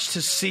so much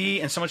to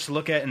see and so much to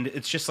look at, and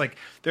it's just like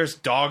there's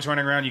dogs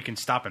running around. You can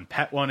stop and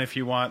pet one if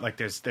you want. Like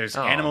there's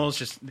animals.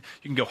 Just you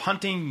can go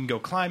hunting, you can go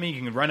climbing,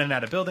 you can run in and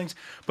out of buildings.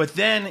 But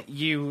then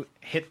you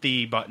hit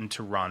the button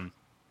to run,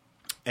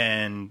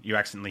 and you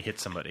accidentally hit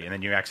somebody, and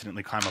then you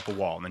accidentally climb up a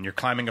wall, and then you're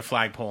climbing a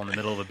flagpole in the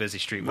middle of a busy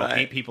street while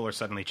 8 people are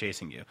suddenly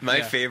chasing you.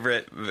 My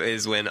favorite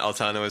is when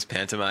Altano was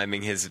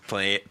pantomiming his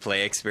play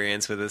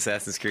experience with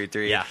Assassin's Creed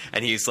 3. Yeah.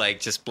 And he's like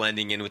just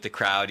blending in with the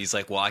crowd. He's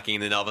like walking,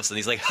 and then all of a sudden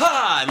he's like,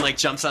 ha! And like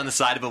jumps on the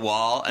side of a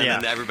wall, and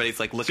then everybody's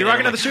like looking So you're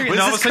at walking him down the like, street, and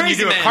all of a sudden you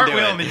do a cartwheel,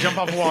 and then jump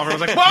off a wall, and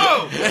everyone's like,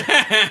 whoa!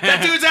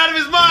 That dude's out of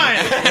his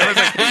mind! And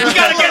everyone's like, you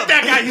gotta get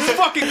that guy! He's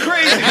fucking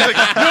crazy! He's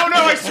like,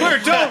 no, I swear,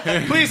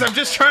 don't! Please, I'm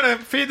just trying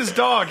to feed this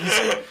dog.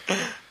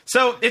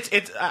 So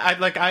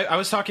I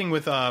was talking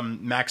with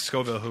Max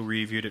Scoville, who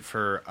reviewed it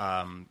for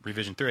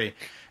Revision 3,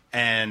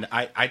 and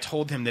I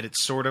told him that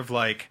it's sort of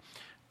like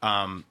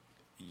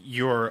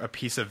you're a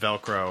piece of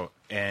Velcro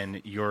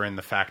and you're in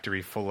the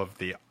factory full of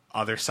the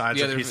other sides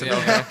The of other- the piece of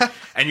yeah. Velcro,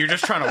 and you're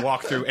just trying to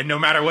walk through, and no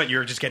matter what,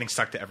 you're just getting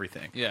stuck to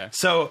everything. Yeah.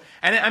 So,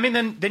 and I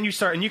mean, then you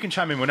start, and you can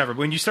chime in whenever. But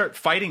when you start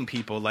fighting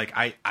people, like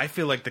I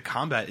feel like the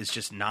combat is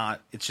just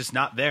not. It's just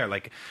not there.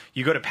 Like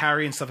you go to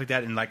parry and stuff like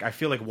that, and like I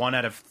feel like 1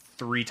 out of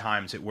 3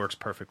 times it works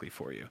perfectly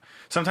for you.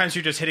 Sometimes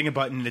you're just hitting a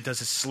button and it does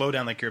a slow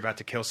down like you're about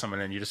to kill someone,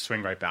 and you just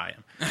swing right by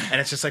him,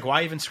 and it's just like,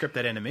 why even script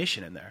that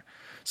animation in there?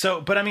 So,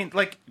 but I mean,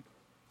 like.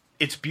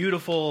 It's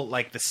beautiful.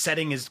 Like the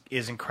setting is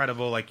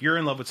incredible. Like you're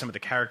in love with some of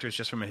the characters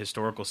just from a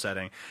historical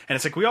setting, and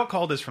it's like we all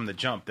called this from the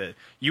jump that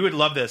you would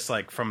love this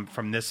like from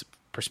this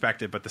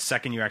perspective. But the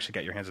second you actually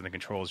get your hands on the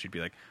controls, you'd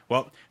be like,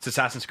 well, it's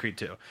Assassin's Creed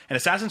 2. And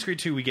Assassin's Creed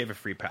 2, we gave a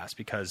free pass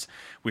because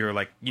we were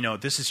like,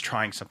 this is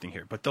trying something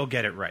here, but they'll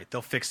get it right.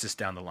 They'll fix this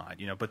down the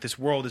line, But this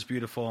world is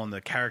beautiful and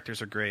the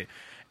characters are great,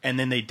 and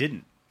then they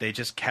didn't. They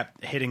just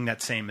kept hitting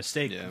that same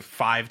mistake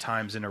 5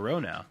 times in a row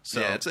now.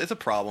 So yeah, it's a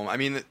problem. I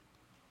mean.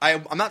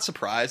 I'm not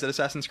surprised that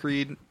Assassin's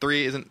Creed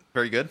 3 isn't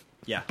very good.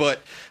 Yeah. But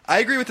I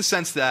agree with the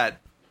sense that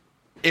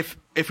if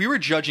we were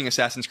judging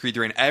Assassin's Creed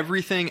 3 and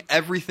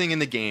everything in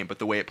the game but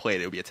the way it played,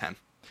 it would be a 10.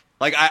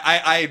 Like,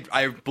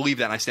 I believe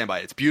that and I stand by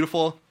it. It's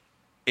beautiful.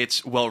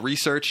 It's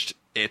well-researched.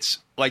 It's,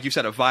 like you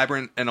said, a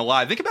vibrant and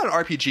alive. Think about an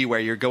RPG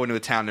where you're going to a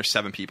town, there's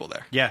 7 people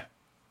there. yeah.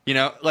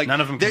 Like none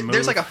of them can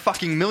there's move. like a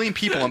fucking million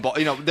people in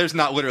Boston. There's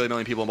not literally a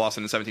million people in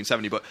Boston in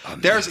 1770, but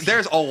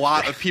there's a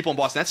lot of people in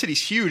Boston. That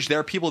city's huge. There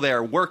are people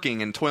there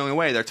working and toiling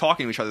away. They're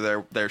talking to each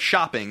other. They're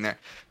shopping.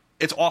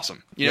 It's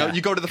awesome.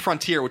 You go to the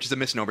frontier, which is a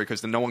misnomer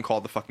because no one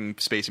called the fucking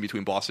space in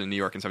between Boston and New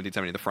York in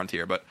 1770 the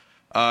frontier. But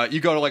you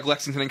go to like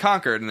Lexington and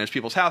Concord, and there's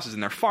people's houses,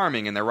 and they're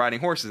farming, and they're riding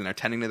horses, and they're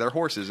tending to their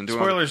horses, and doing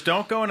Spoilers,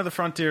 don't go into the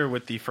frontier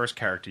with the first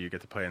character you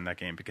get to play in that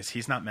game because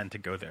he's not meant to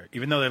go there.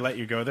 Even though they let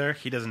you go there,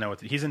 he doesn't know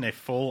he's in a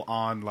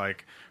full-on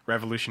like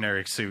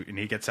revolutionary suit, and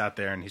he gets out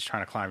there and he's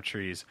trying to climb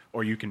trees,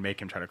 or you can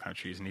make him try to climb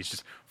trees, and he's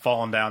just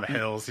falling down the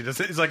hills.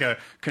 He's like a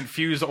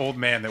confused old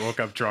man that woke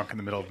up drunk in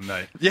the middle of the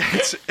night. Yeah,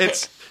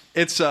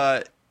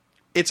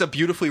 it's a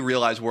beautifully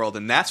realized world,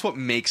 and that's what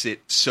makes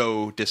it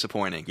so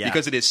disappointing. Yeah.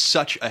 Because it is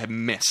such a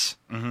miss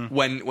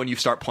when you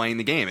start playing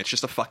the game. It's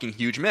just a fucking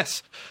huge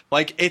miss.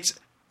 Like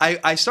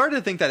I started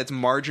to think that it's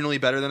marginally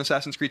better than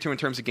Assassin's Creed 2 in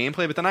terms of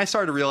gameplay, but then I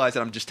started to realize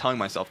that I'm just telling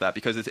myself that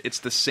because it's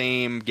the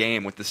same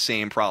game with the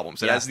same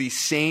problems. It has the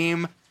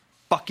same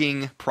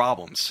fucking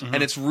problems,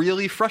 and it's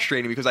really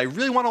frustrating because I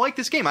really want to like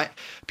this game.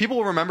 People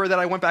will remember that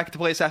I went back to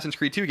play Assassin's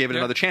Creed 2, gave it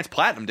another chance,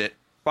 platinumed it,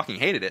 fucking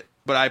hated it,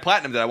 but I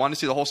platinumed it. I wanted to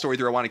see the whole story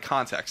through. I wanted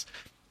context.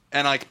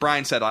 And like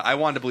Brian said, I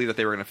wanted to believe that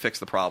they were going to fix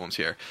the problems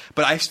here.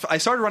 But I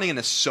started running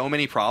into so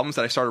many problems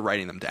that I started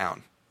writing them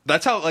down.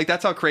 That's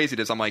how crazy it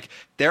is. I'm like,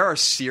 there are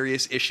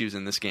serious issues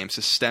in this game,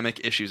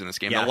 systemic issues in this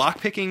game. Yeah. The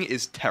lockpicking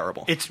is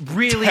terrible. It's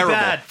really terrible.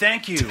 bad.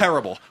 Thank you.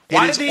 Terrible.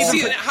 Why It did is they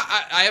even awful.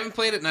 See, I haven't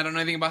played it, and I don't know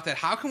anything about that.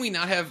 How can we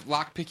not have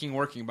lockpicking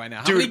working by now?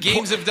 How Dude, many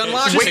games have done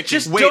just- lockpicking?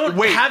 Just Wait, don't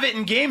wait. have it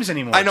in games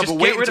anymore. I know, Just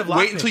but get rid of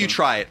wait until you lockpicking.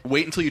 try it.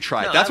 Wait until you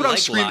try it. No, That's what I I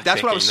was like screaming.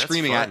 That's what I was lockpicking. That's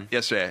screaming fun. at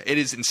yesterday. It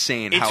is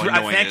insane how It's,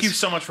 annoying thank it you is.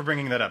 so much for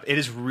bringing that up. It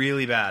is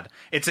really bad.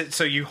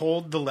 So you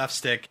hold the left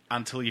stick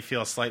until you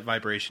feel a slight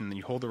vibration, then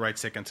you hold the right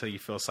stick until you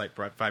feel a slight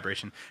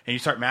vibration, and you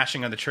start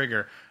mashing on the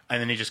trigger,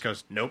 and then he just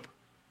goes, nope.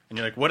 And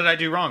you're like, what did I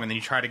do wrong? And then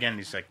you try it again, and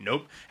he's like,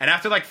 nope. And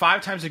after like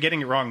 5 times of getting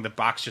it wrong, the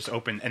box just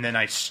opened, and then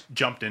I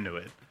jumped into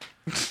it.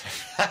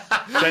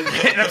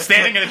 And I'm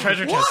standing in a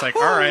treasure chest, like,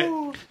 all right.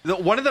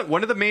 One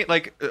of the main,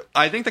 like,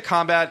 I think the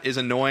combat is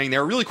annoying.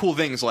 There are really cool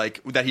things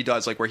like that he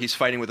does, like where he's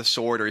fighting with a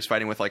sword or he's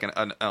fighting with like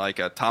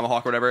a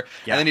tomahawk or whatever,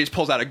 Yeah. and then he just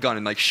pulls out a gun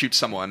and like shoots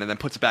someone and then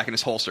puts it back in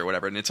his holster or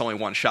whatever, and it's only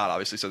one shot,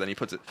 obviously. So then he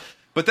puts it.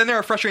 But then there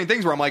are frustrating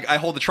things where I'm like, I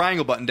hold the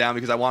triangle button down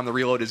because I want him to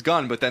reload his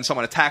gun, but then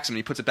someone attacks him and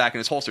he puts it back in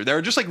his holster. There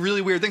are just like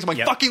really weird things. I'm like,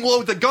 Yep. fucking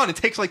load the gun. It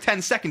takes like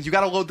 10 seconds. You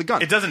got to load the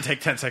gun. It doesn't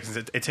take 10 seconds.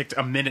 It takes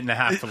a minute and a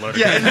half to load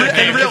it. Yeah, and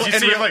real- you and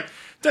see real- him like,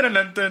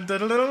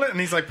 and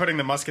he's like putting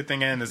the musket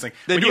thing in. It's like,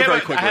 They when do you it have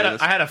very a- quickly, I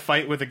this. had a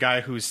fight with a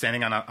guy who was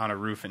standing on a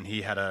roof, and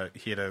he had a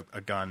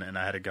gun, and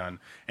I had a gun,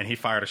 and he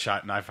fired a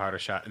shot, and I fired a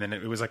shot, and then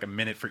it was like a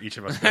minute for each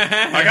of us.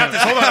 I got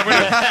this. Hold on,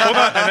 hold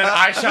on, and then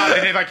I shot,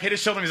 and he like hit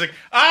his shoulder, and he's like,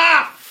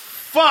 ah.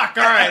 Fuck!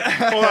 All right,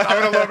 hold on.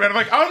 I'm gonna load. And I'm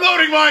like, I'm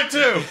loading mine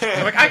too.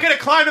 I'm like, I could have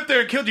climbed up there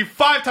and killed you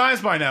 5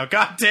 times by now.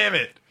 God damn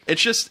it!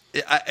 It's just,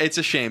 it's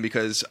a shame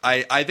because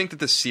I think that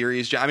the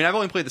series, I mean, I've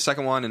only played the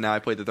second one and now I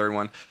played the third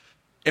one.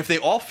 If they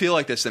all feel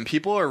like this, then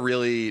people are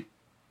really,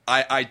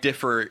 I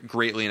differ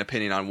greatly in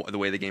opinion on the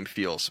way the game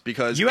feels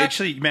because You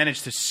actually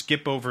managed to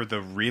skip over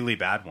the really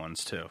bad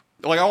ones too.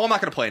 like, oh, I'm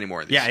not going to play any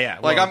more of these. Yeah.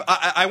 Like, well-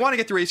 I want to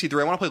get through AC3.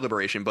 I want to play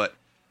Liberation, but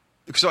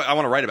so I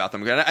want to write about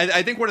them. And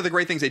I think one of the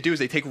great things they do is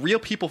they take real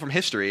people from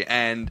history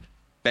and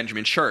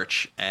Benjamin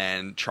Church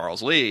and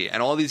Charles Lee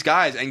and all these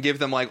guys and give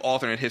them like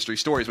alternate history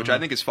stories, which I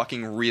think is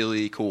fucking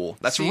really cool.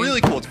 That's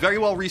really cool. It's very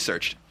well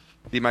researched.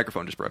 The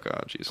microphone just broke.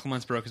 Oh, jeez.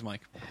 Clements broke his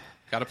mic.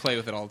 Got to play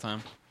with it all the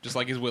time, just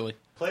like his Willie.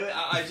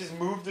 I just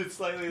moved it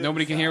slightly.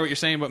 Nobody can hear what you're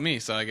saying but me,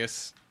 so I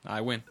guess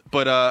I win.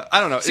 But I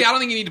don't know. See, I don't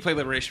think you need to play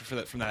Liberation for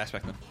that from that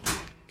aspect, though.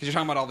 because you're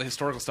talking about all the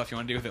historical stuff you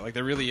want to do with it. Like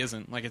there really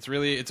isn't. Like it's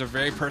a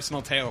very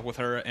personal tale with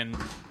her and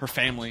her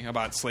family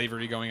about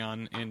slavery going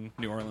on in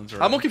New Orleans.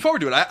 I'm looking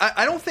forward to it.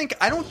 I don't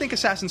think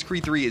Assassin's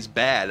Creed 3 is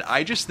bad.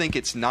 I just think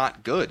it's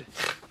not good.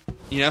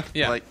 You know?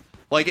 Yeah.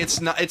 Like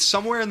it's not. It's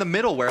somewhere in the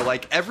middle where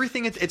like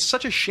everything. It's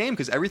such a shame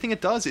because everything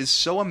it does is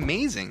so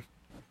amazing.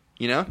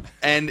 You know,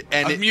 and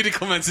I've muted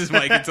Clements'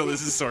 mic until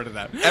this is sorted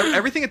out.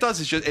 Everything it does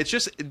is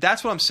just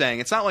that's what I'm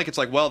saying. It's not like it's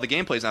like, well, the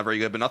gameplay is not very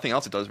good, but nothing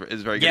else it does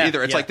is very good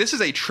either. It's like this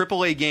is a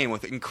AAA game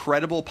with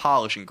incredible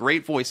polish and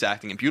great voice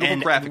acting and beautiful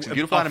graphics and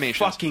beautiful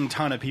animations. A fucking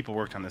ton of people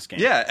worked on this game.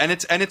 Yeah, and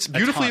it's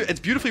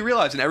beautifully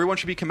realized, and everyone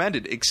should be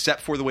commended except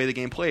for the way the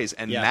game plays,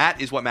 and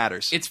that is what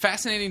matters. It's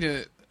fascinating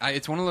to.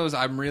 It's one of those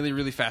I'm really,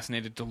 really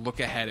fascinated to look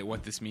ahead at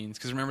what this means.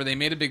 Because remember, they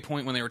made a big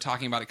point when they were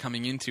talking about it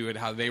coming into it,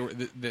 how they were.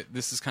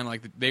 This is kind of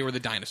like they were the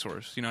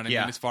dinosaurs. You know what I mean?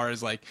 As far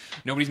as like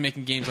nobody's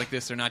making games like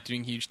this, they're not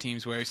doing huge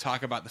teams. We always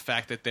talk about the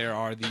fact that there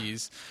are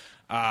these.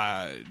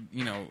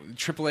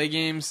 AAA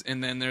games,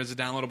 and then there's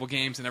the downloadable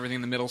games, and everything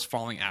in the middle is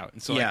falling out.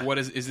 And so, like, what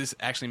is this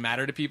actually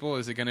matter to people?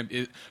 Is it going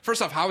to?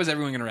 First off, how is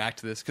everyone going to react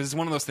to this? Because it's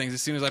one of those things.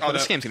 As soon as I put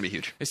this game's going to be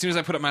huge. As soon as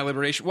I put up my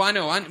Liberation, well, I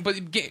know,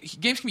 but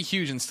games can be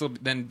huge and still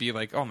then be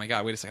like, oh my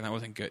god, wait a second, that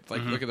wasn't good.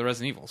 Like, look at the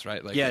Resident Evils,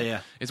 right? Like,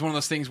 it's one of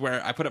those things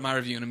where I put up my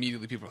review, and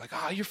immediately people are like,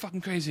 oh, you're fucking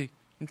crazy.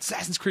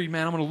 Assassin's Creed,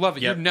 man, I'm going to love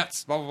it. You're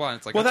nuts. Blah blah blah. And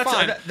it's like, well, that's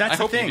fine. That's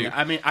the thing.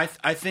 I mean, I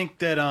think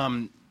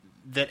that.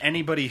 That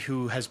anybody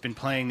who has been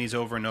playing these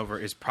over and over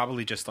is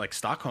probably just like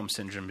Stockholm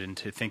syndrome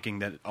into thinking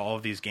that all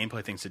of these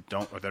gameplay things that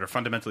are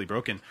fundamentally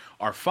broken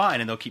are fine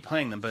and they'll keep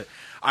playing them. But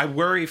I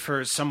worry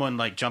for someone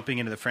like jumping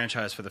into the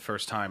franchise for the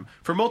first time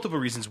for multiple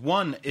reasons.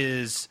 One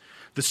is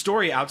the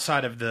story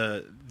outside of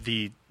the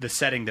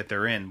setting that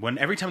they're in. When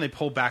every time they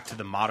pull back to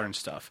the modern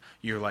stuff,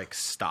 you're like,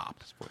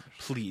 stop,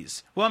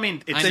 please. Well, I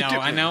mean,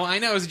 I know.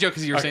 It was a joke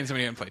because you were saying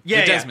somebody hadn't played.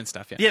 Yeah, the Desmond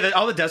stuff.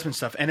 All the Desmond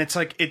stuff, and it's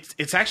like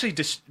it's actually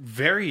just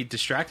very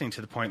distracting to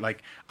the point.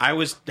 Like I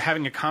was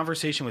having a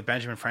conversation with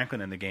Benjamin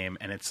Franklin in the game,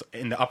 and it's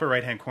in the upper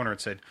right hand corner.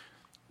 It said,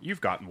 "You've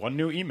gotten one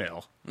new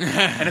email,"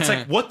 and it's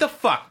like, what the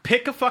fuck?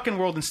 Pick a fucking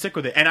world and stick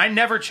with it. And I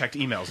never checked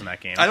emails in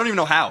that game. I don't even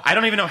know how. I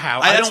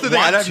That's the thing.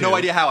 I have no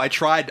idea how. I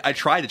tried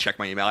to check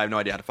my email. I have no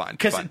idea how to find.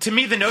 Because to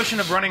me, the notion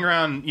of running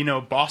around,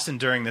 Boston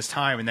during this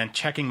time and then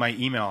checking my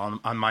email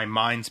on my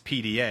Minds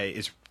PDA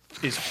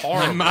is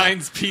horrible. My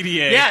Minds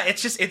PDA. Yeah, it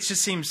just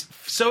seems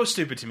so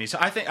stupid to me. So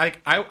I think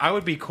I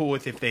would be cool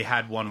with if they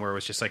had one where it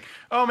was just like,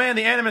 oh man,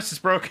 the Animus is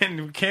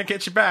broken, we can't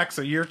get you back,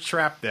 so you're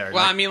trapped there.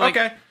 Well, like, I mean, like,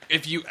 okay.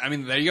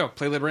 There you go.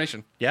 Play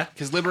Liberation. Yeah.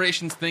 Because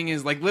Liberation's thing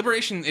is like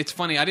Liberation. It's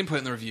funny. I didn't put it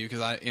in the review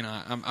because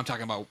I'm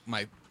talking about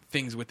my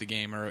things with the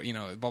game or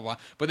blah blah.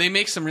 But they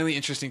make some really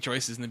interesting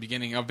choices in the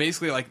beginning of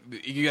basically like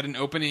you got an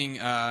opening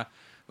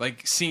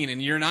like scene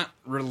and you're not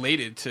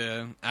related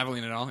to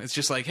Aveline at all. It's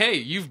just like, hey,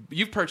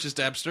 you've purchased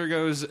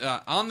Abstergo's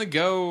on the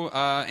go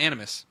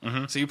Animus.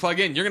 Mm-hmm. So you plug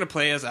in. You're gonna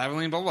play as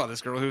Aveline. Blah blah.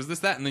 This girl who's this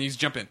that, and then you just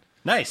jump in.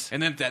 Nice.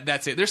 And then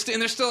that's it. There's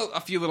still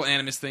a few little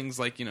Animus things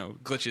like,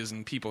 glitches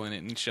and people in it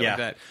and shit like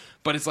that.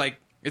 But it's like,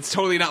 it's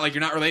totally not like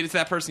you're not related to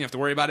that person. You have to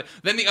worry about it.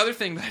 Then the other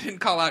thing that I didn't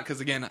call out,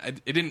 because again,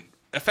 it didn't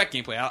affect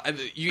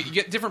gameplay. You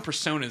get different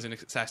personas in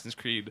Assassin's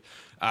Creed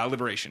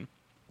Liberation,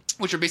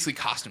 which are basically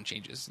costume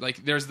changes.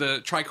 Like, there's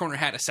the tri-corner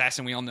hat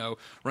assassin we all know,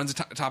 runs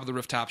the top of the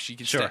rooftop. She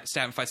can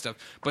stab and fight stuff.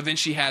 But then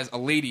she has a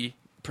lady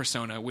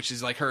persona, which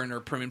is like her in her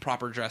prim and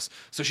proper dress,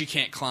 so she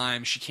can't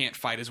climb, she can't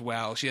fight as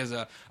well. She has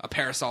a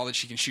parasol that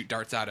she can shoot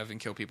darts out of and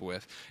kill people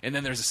with. And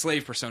then there's a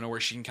slave persona where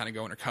she can kind of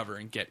go undercover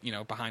and get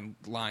behind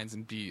lines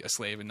and be a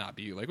slave and not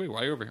be like, wait,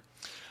 why are you over here?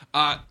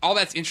 All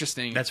that's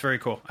interesting. That's very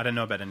cool. I didn't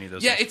know about any of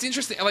those. Yeah, it's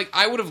interesting. Like,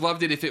 I would have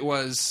loved it if it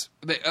was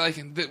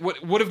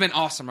what would have been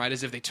awesome, right?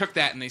 Is if they took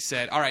that and they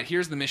said, all right,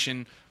 here's the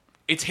mission.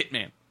 It's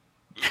Hitman.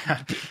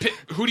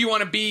 Who do you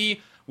want to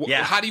be?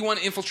 How do you want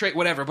to infiltrate?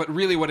 Whatever. But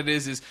really what it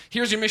is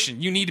here's your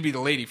mission. You need to be the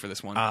lady for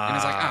this one. And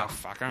it's like, oh,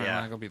 fuck. I'm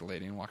going to go be the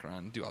lady and walk around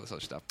and do all this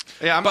other stuff.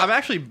 Yeah, I'm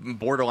actually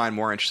borderline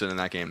more interested in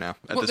that game now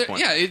at this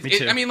point. Yeah, Me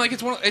too. I mean, like,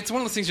 it's one of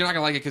those things you're not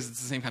going to like it because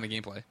it's the same kind of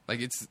gameplay.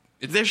 Like, it's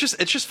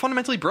just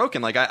fundamentally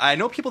broken. Like, I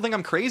know people think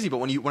I'm crazy, but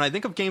when I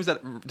think of games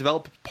that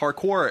develop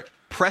parkour,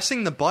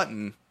 pressing the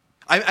button...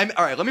 all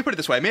right, let me put it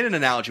this way. I made an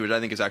analogy, which I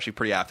think is actually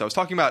pretty apt. I was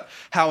talking about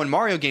how in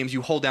Mario games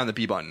you hold down the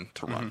B button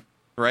to run. Mm-hmm.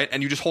 Right,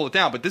 and you just hold it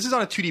down. But this is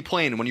on a 2D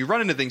plane, and when you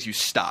run into things, you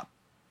stop.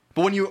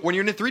 But when you're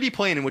in a 3D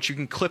plane in which you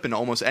can clip into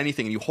almost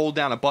anything, and you hold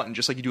down a button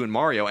just like you do in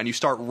Mario, and you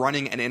start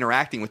running and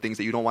interacting with things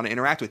that you don't want to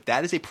interact with,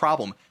 that is a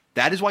problem.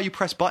 That is why you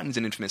press buttons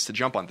in Infamous to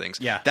jump on things.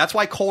 Yeah. That's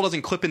why Cole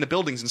doesn't clip into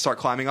buildings and start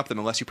climbing up them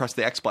unless you press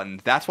the X button.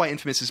 That's why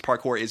Infamous's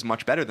parkour is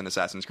much better than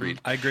Assassin's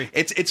Creed. I agree.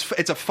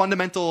 It's a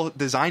fundamental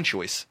design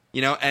choice,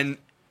 and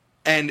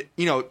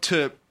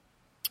to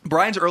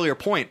Brian's earlier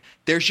point,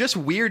 there's just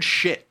weird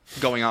shit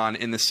going on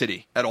in the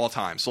city at all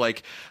times.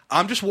 Like,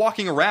 I'm just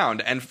walking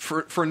around, and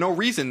for no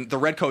reason, the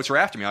redcoats are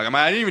after me. Like,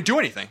 I didn't even do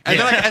anything. And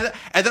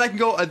then I can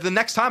go the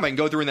next time I can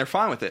go through and they're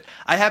fine with it.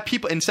 I have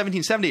people in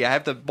 1770. I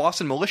have the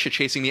Boston militia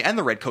chasing me and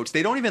the redcoats.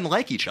 They don't even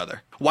like each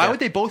other. Why would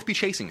they both be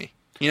chasing me?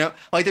 You know,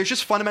 like there's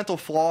just fundamental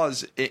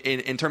flaws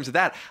in terms of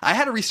that. I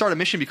had to restart a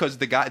mission because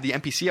the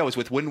NPC I was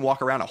with wouldn't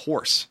walk around a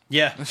horse.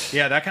 Yeah,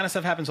 that kind of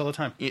stuff happens all the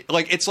time.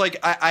 Like it's like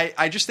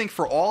I just think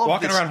for all of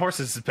Walking this, around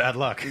horses is bad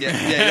luck.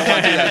 Yeah, you don't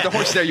want to do that. The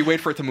horse there, you wait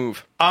for it to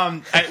move.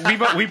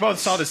 We both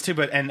saw this too,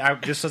 but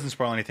this doesn't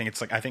spoil anything.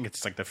 It's like I think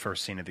it's like the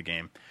first scene of the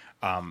game.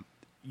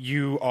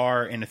 You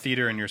are in a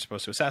theater and you're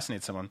supposed to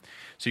assassinate someone.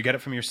 So you get up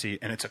from your seat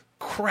and it's a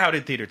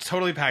crowded theater. It's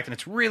totally packed and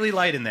it's really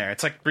light in there.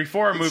 It's like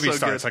before a movie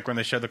starts, like when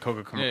they show the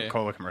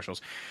Coca-Cola commercials.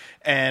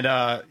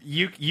 And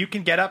you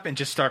can get up and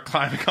just start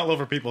climbing all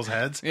over people's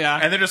heads. Yeah.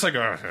 And they're just like,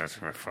 oh, that's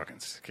fucking.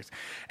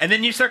 And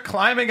then you start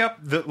climbing up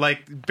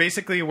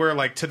basically where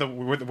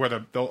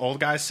the old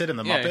guys sit in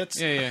the Muppets.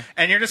 Yeah.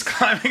 And you're just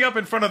climbing up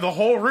in front of the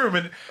whole room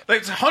and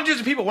like hundreds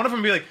of people. One of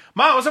them would be like,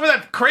 "Mom, what's up with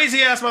that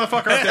crazy ass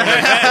motherfucker up there?"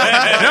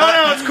 Like,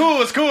 no, it's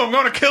cool. It's cool. I'm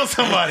going to kill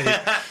somebody.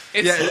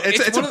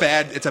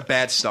 It's a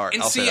bad start.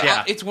 And I'll see, say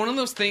that. it's one of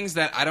those things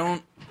that I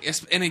don't.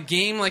 In a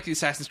game like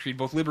Assassin's Creed,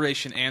 both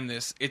Liberation and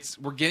this,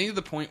 we're getting to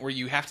the point where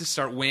you have to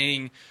start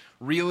weighing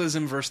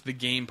realism versus the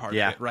game part of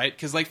it, right?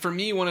 Because, like, for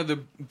me, one of the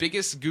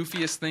biggest,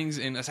 goofiest things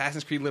in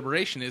Assassin's Creed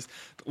Liberation is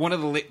one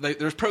of the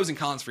there's pros and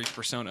cons for each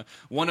persona.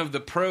 One of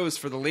the pros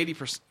for the lady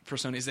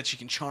persona is that she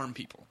can charm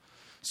people.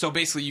 So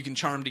basically, you can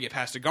charm to get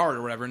past a guard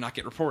or whatever, and not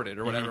get reported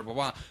or whatever, blah,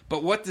 blah.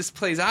 But what this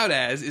plays out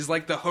as is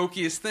like the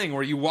hokiest thing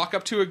where you walk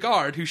up to a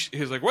guard who's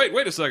like,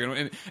 wait a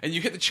second, and you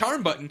hit the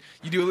charm button,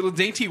 you do a little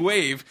dainty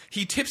wave,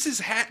 he tips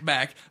his hat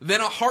back, then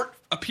a heart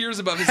appears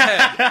above his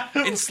head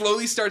and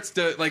slowly starts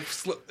to like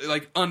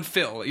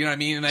unfill. You know what I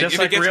mean? And just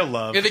like real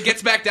love. If it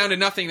gets back down to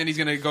nothing, then he's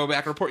going to go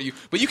back and report you.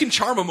 But you can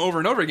charm him over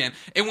and over again.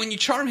 And when you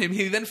charm him,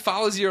 he then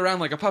follows you around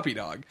like a puppy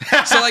dog.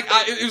 So like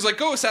it was like,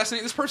 go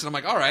assassinate this person. I'm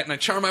like, all right, and I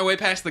charm my way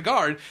past the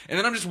guard, and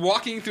then I'm just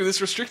walking through this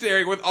restricted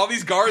area with all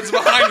these guards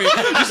behind me,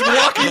 just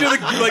walking to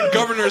the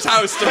governor's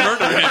house to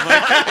murder him,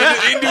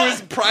 like into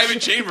his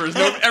private chambers.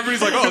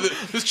 Everybody's like, oh,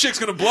 this chick's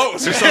going to blow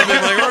us or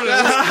something. Like,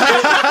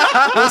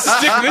 we'll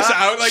stick this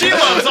out. Like,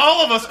 she loves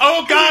all of us.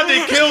 Oh God,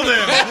 they killed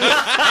him.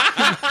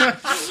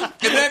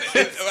 And then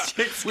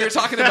we were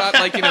talking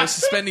about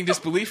suspending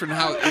disbelief and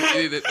how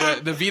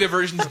the Vita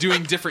version's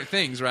doing different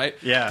things, right?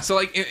 Yeah. So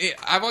like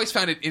I've always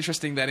found it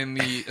interesting that in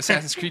the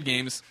Assassin's Creed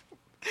games,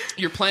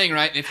 you're playing,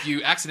 right, and if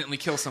you accidentally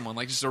kill someone,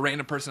 like just a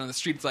random person on the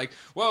street, it's like,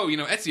 whoa,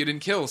 Ezio didn't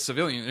kill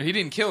civilians, or he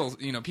didn't kill,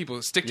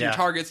 people. Stick to your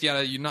targets,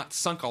 you're not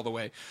sunk all the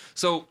way.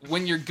 So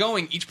when you're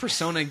going, each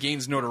persona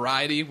gains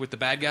notoriety with the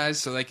bad guys.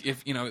 So like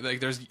if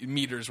there's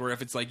meters where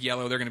if it's like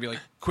yellow, they're going to be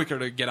like quicker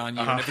to get on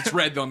you, and if it's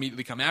red, they'll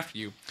immediately come after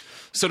you.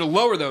 So to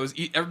lower those,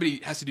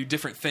 everybody has to do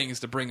different things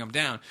to bring them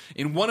down.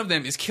 And one of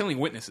them is killing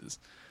witnesses.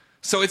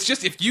 So it's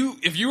just if you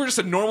were just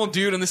a normal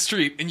dude on the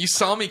street and you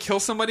saw me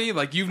kill somebody,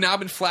 like you've now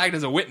been flagged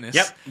as a witness.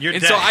 Yep, you're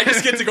and dead. so I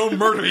just get to go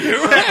murder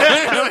you.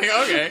 Like,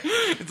 okay,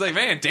 it's like,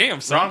 man,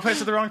 damn, son. Wrong place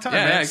at the wrong time.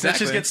 Yeah, man.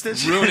 exactly. Stitches get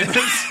stitches.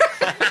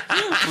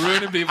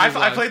 Ruining people's I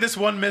lives. played this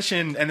one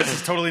mission, and this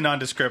is totally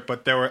nondescript,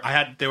 but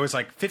there was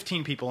like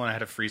 15 people, and I had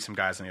to free some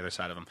guys on the other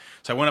side of them.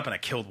 So I went up and I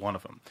killed one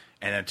of them,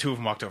 and then two of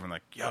them walked over and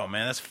like, yo,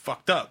 man, that's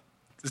fucked up.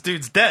 This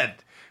dude's dead.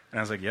 And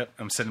I was like, yep.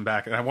 I'm sitting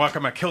back, and I walk up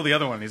and I kill the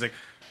other one. And he's like,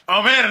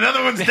 oh man,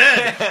 another one's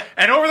dead.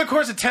 And over the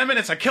course of 10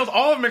 minutes, I killed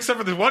all of them except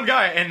for this one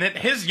guy, and then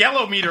his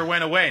yellow meter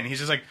went away, and he's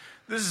just like,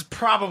 this is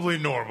probably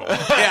normal.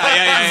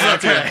 Yeah.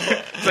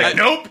 Okay. It's like,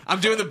 nope.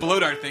 I'm doing the blow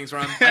dart things where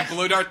I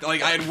blow dart,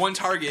 like I had one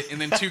target and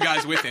then two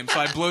guys with him. So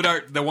I blow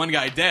dart the one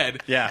guy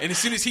dead. Yeah. And as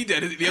soon as he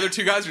did, the other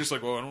two guys were just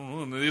like, well, I don't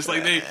know. And they just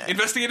like, they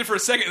investigated for a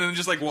second and then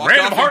just like walked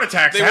Random off. heart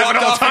attacks They happen walked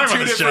all the off time in on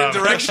two this different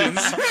job. directions.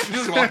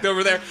 Just walked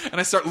over there and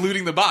I start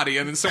looting the body.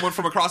 And then someone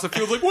from across the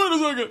field's like, wait a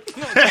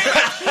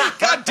second.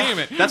 God damn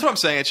it. That's what I'm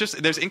saying. It's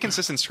just there's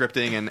inconsistent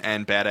scripting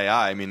and bad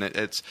AI. I mean,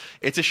 it's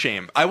a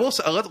shame. I will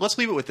say, let's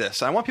leave it with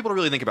this. I want people to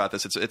really think about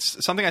this.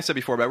 It's something I said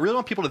before, but I really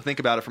want people to think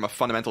about it from a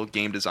fundamental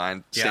game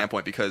design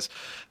standpoint because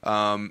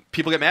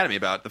people get mad at me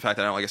about the fact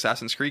that I don't like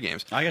Assassin's Creed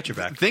games. I got your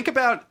back. Think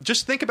about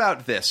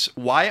this: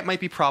 why it might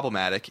be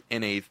problematic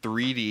in a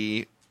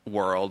 3D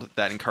world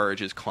that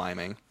encourages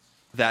climbing,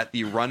 that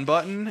the run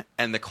button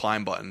and the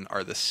climb button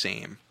are the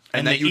same.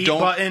 And that the you eat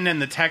don't button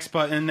and the text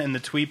button and the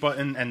tweet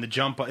button and the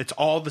jump button, it's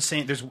all the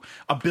same. There's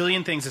a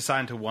billion things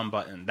assigned to one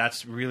button.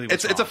 That's really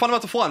what's it's a wrong.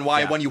 fundamental flaw, and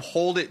why Yeah. when you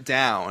hold it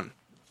down,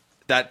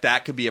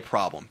 that could be a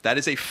problem. That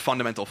is a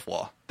fundamental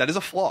flaw. That is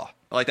a flaw.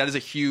 Like that is a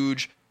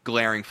huge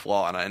glaring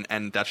flaw,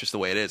 and that's just the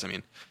way it is. I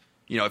mean,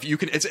 if you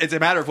can, it's a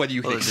matter of whether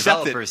you can The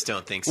accept it. developers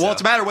don't think so. Well,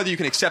 it's a matter of whether you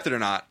can accept it or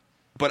not.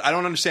 But I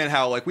don't understand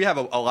how, like, we have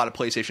a lot of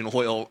PlayStation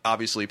loyal,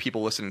 obviously,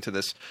 people listening to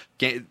this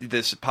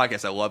this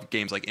podcast that love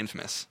games like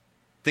Infamous.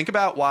 Think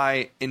about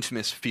why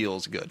Infamous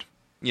feels good,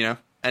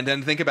 and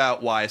then think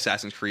about why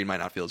Assassin's Creed might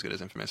not feel as good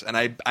as Infamous.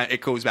 And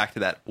it goes back to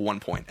that one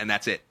point, and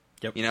that's it.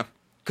 Yep.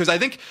 Because I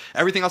think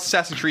everything else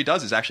Assassin's Creed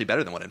does is actually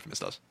better than what Infamous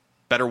does.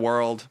 Better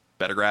world,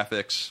 better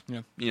graphics,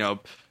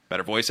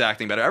 better voice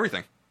acting, better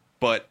everything.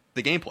 But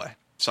the gameplay,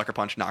 Sucker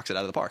Punch knocks it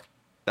out of the park.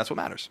 That's what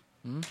matters.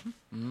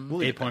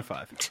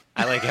 8.5.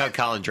 I like how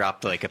Colin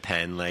dropped like a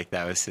pen, like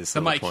that was his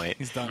little mic. point.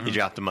 He's done. He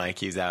dropped the mic.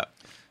 He's out.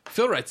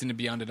 Phil writes into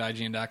Beyond at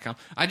IGN.com.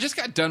 I just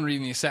got done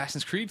reading the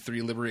Assassin's Creed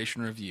 3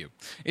 Liberation review.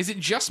 Is it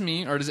just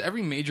me, or does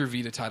every major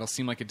Vita title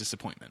seem like a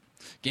disappointment?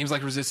 Games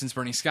like Resistance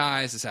Burning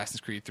Skies, Assassin's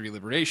Creed 3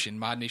 Liberation,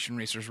 Mod Nation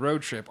Racers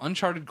Road Trip,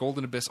 Uncharted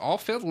Golden Abyss all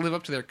failed to live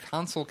up to their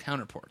console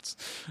counterparts.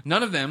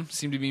 None of them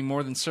seem to be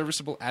more than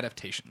serviceable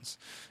adaptations,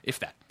 if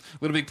that.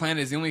 Little Big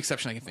Planet is the only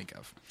exception I can think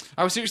of.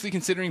 I was seriously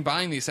considering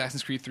buying the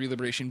Assassin's Creed 3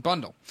 Liberation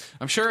bundle.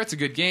 I'm sure it's a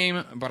good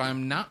game, but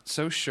I'm not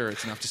so sure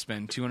it's enough to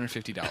spend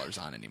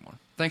 $250 on anymore.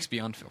 Thanks,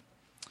 Beyond Phil.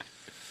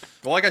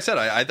 Well, like I said,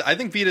 I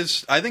think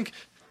Vita's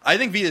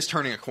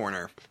turning a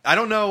corner. I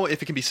don't know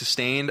if it can be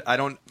sustained.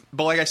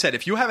 But like I said,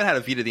 if you haven't had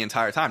a Vita the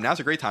entire time, now's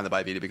a great time to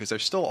buy Vita because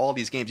there's still all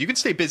these games. You can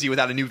stay busy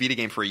without a new Vita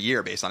game for a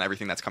year based on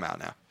everything that's come out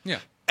now. Yeah.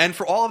 And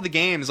for all of the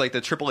games, like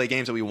the AAA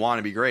games that we want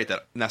to be great,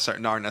 that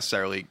aren't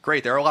necessarily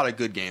great, there are a lot of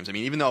good games. I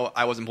mean, even though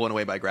I wasn't blown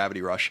away by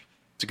Gravity Rush,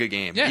 it's a good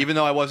game. Yeah. Even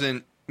though I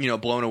wasn't,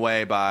 blown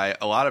away by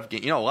a lot of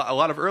a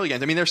lot of early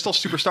games. I mean, there's still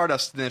Super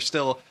Stardust, and there's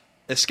still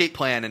Escape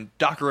Plan, and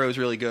Dokuro is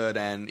really good,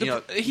 and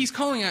he's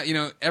calling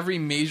out every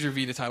major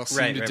Vita title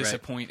seemed to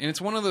disappoint, and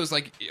it's one of those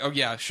like, oh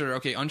yeah, sure,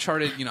 okay,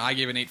 Uncharted, I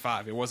gave an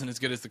 8.5. It wasn't as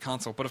good as the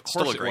console, but of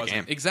course still a great it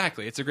wasn't. game.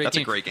 Exactly, it's a great That's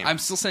game. a great game. I'm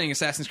still saying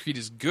Assassin's Creed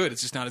is good.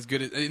 It's just not as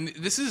good as. And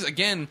this is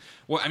again,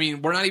 we're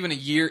not even a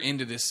year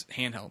into this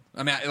handheld.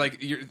 I mean,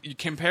 like you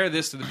compare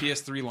this to the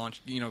PS3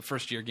 launch,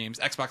 first year games,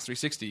 Xbox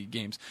 360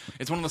 games.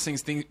 It's one of those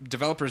things.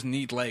 Developers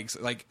need legs.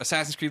 Like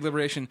Assassin's Creed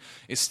Liberation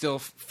is still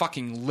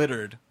fucking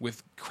littered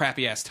with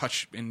crappy ass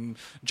touch and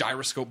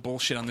gyroscope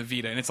bullshit on the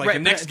Vita, and it's like the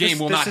next game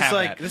will not have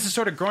that. This is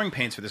sort of growing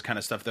pains for this kind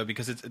of stuff, though,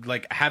 because it's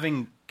like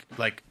having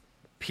like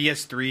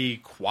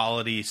PS3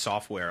 quality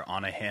software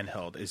on a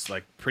handheld is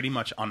like pretty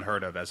much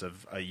unheard of as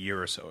of a year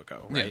or so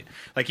ago, right? Yeah.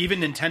 Like even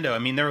Nintendo, I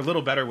mean, they're a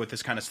little better with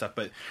this kind of stuff,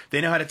 but they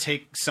know how to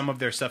take some of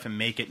their stuff and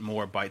make it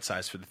more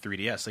bite-sized for the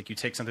 3DS. Like you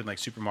take something like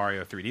Super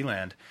Mario 3D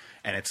Land,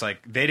 and it's like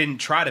they didn't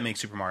try to make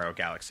Super Mario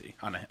Galaxy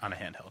on a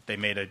handheld. They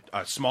made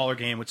a smaller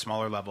game with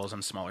smaller levels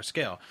and smaller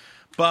scale.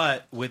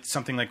 But with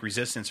something like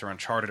Resistance or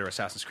Uncharted or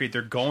Assassin's Creed,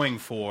 they're going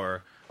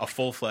for a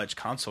full-fledged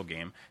console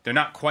game. They're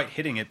not quite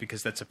hitting it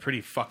because that's a pretty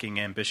fucking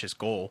ambitious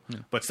goal. Yeah.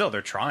 But still,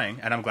 they're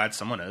trying, and I'm glad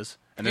someone is.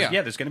 And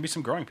there's going to be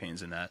some growing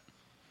pains in that.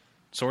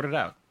 Sort it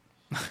out.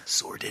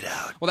 Sort it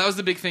out. Well, that was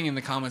the big thing in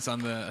the comments on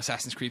the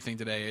Assassin's Creed thing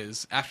today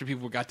is after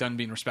people got done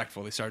being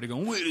respectful, they started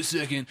going, wait a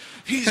second,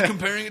 he's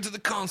comparing it to the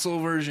console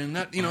version.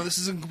 That this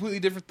is a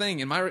completely different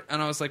thing. And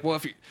I was like, well,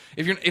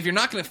 if you're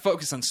not going to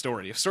focus on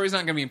story, if story's not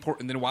going to be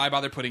important, then why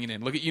bother putting it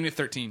in? Look at Unit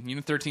 13.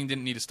 Unit 13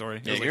 didn't need a story.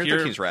 Yeah, Unit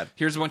 13's rad.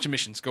 Here's a bunch of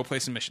missions. Go play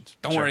some missions.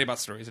 Don't worry about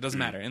stories. It doesn't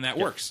matter. And that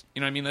works.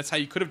 You know what I mean? That's how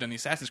you could have done the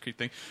Assassin's Creed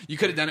thing. You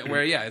could have done it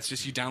where, it's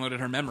just you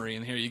downloaded her memory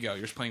and here you go.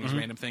 You're just playing these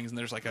random things and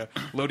there's like a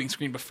loading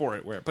screen before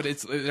it. But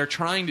they're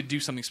trying to do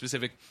something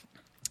specific,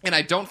 and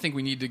I don't think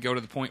we need to go to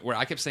the point where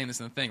I kept saying this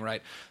in the thing,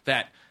 right?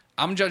 That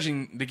I'm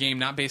judging the game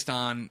not based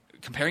on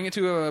comparing it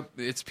to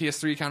its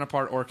PS3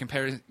 counterpart or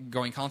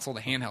going console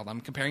to handheld.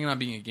 I'm comparing it on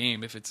being a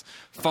game. If it's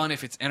fun,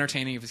 if it's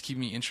entertaining, if it's keeping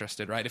me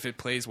interested, right? If it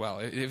plays well,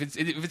 if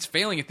it's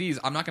failing at these,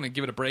 I'm not going to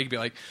give it a break. And be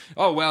like,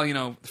 oh well,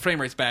 the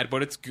frame rate's bad,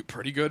 but it's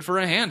pretty good for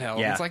a handheld.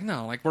 Yeah. It's like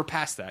no, like we're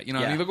past that. I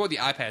mean, look at what the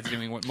iPad's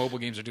doing, what mobile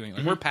games are doing.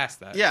 Like we're past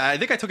that. Yeah, I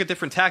think I took a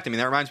different tact. I mean,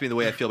 that reminds me of the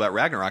way I feel about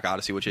Ragnarok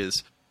Odyssey, which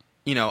is.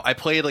 I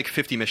played like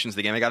 50 missions of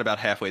the game. I got about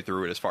halfway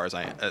through it as far as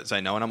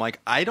I know, and I'm like,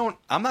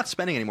 I'm not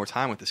spending any more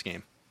time with this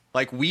game.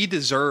 Like, we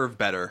deserve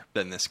better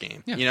than this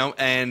game,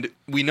 and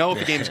we know if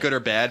the game's good or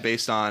bad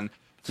based on,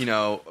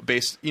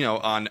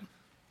 on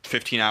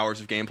 15 hours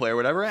of gameplay or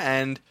whatever,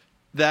 and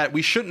that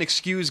we shouldn't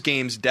excuse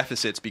games'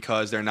 deficits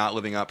because they're not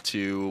living up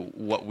to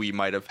what we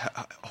might have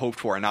hoped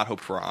for and not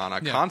hoped for on a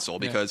console,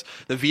 because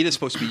the Vita is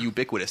supposed to be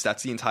ubiquitous.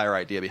 That's the entire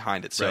idea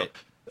behind it. So,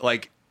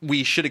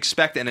 we should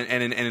expect, and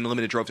in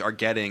limited droves, are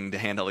getting the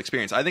handheld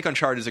experience. I think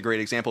Uncharted is a great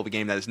example of a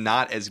game that is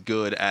not as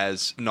good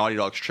as Naughty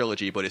Dog's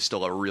trilogy, but is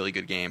still a really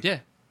good game. Yeah.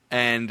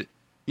 And,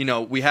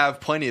 we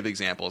have plenty of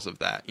examples of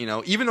that.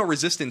 Even though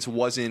Resistance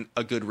wasn't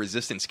a good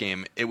Resistance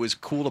game, it was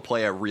cool to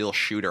play a real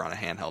shooter on a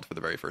handheld for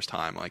the very first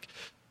time. Like,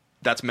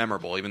 that's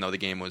memorable, even though the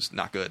game was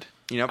not good.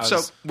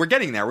 So we're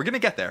getting there. We're going to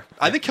get there.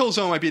 I think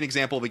Killzone might be an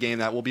example of a game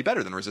that will be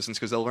better than Resistance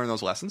because they'll learn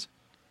those lessons.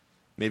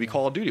 Maybe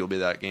Call of Duty will be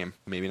that game.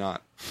 Maybe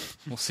not.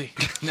 We'll see.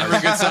 Never a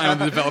good sign when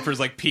the developer's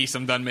like, peace,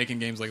 I'm done making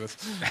games like this.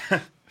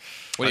 I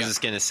was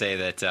just going to say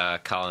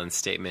that Colin's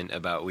statement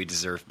about we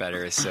deserve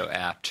better is so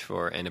apt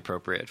and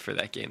appropriate for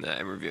that game that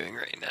I'm reviewing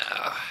right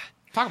now.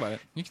 Talk about it.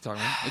 You can talk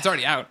about it. It's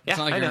already out. It's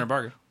not like you're in a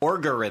bargain.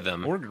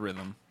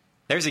 Orgarhythm.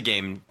 There's a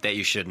game that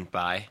you shouldn't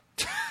buy.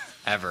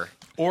 Ever.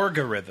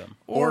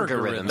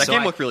 Orgarhythm. That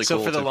game looked really cool.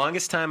 So for the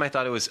longest time, I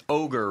thought it was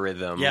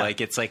Ogre-Rhythm. Yeah.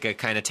 Like it's like a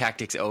kind of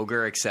Tactics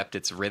Ogre, except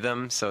it's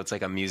rhythm. So it's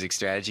like a music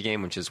strategy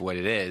game, which is what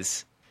it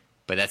is.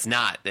 But that's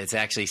not. It's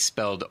actually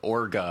spelled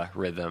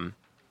Orga-Rhythm,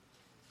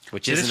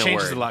 which isn't a word.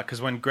 This changes a lot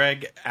because when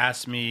Greg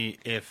asked me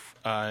if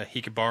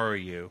he could borrow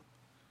you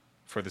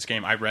for this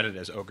game, I read it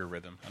as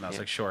Ogre-Rhythm, and I was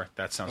like, "Sure,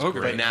 that sounds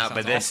great."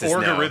 But this is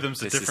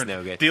Orga-Rhythm's a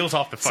different deals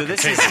off the fucking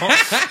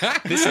table.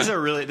 This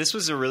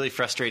was a really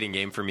frustrating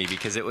game for me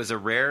because it was a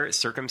rare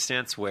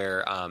circumstance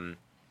where,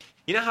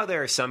 You know how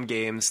there are some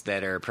games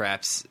that are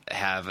perhaps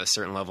have a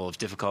certain level of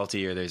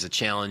difficulty, or there's a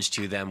challenge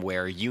to them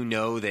where you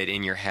know that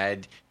in your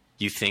head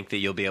you think that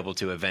you'll be able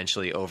to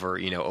eventually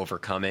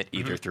overcome it,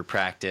 either through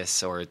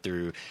practice or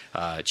through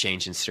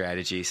change in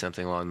strategy,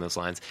 something along those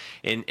lines.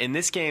 In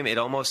this game, it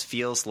almost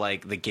feels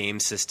like the game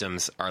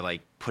systems are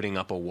like putting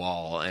up a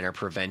wall and are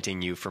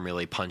preventing you from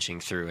really punching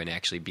through and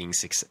actually being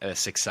a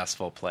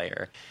successful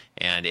player.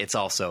 And it's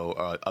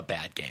also a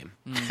bad game.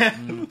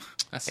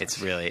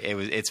 It's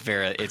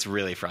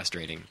really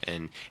frustrating,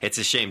 and it's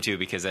a shame too,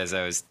 because as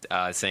I was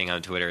saying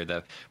on Twitter,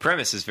 the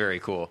premise is very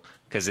cool.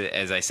 Because,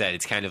 as I said,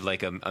 it's kind of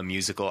like a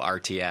musical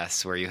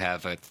RTS where you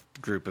have a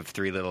group of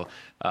 3 little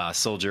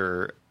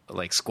soldier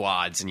like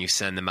squads, and you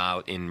send them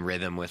out in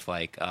rhythm with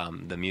like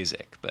the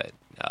music. But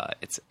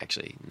it's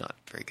actually not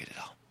very good at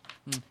all.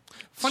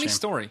 Funny Shame.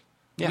 story.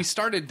 Yeah. We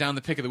started down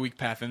the pick of the week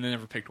path and then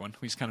never picked one.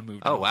 We just kind of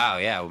moved. Oh on. wow,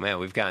 yeah, well, man,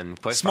 we've gotten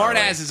quite Smart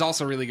far away. As is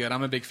also really good.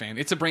 I'm a big fan.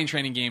 It's a brain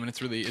training game, and it's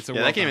a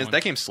well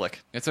that game's slick.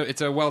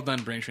 It's a well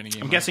done brain training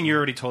game. I'm guessing you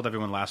already told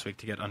everyone last week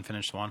to get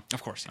Unfinished Swan.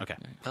 Of course. Yeah. Okay.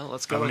 Yeah. Well,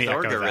 let's go Let with me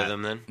echo Orga that.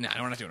 Rhythm then. Nah,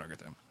 we're not doing Orga.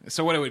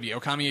 So what it would be?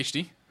 Okami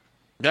HD?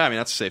 Yeah, I mean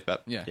that's a safe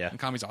bet. Yeah. Yeah.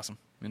 Okami's awesome.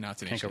 And now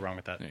it's an Can't HD. go wrong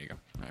with that. There you go.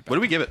 All right, What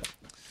do we give it?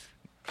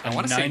 I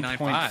want to say 9.3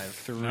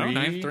 9.5. No,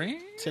 9.3?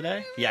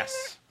 today?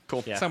 Yes.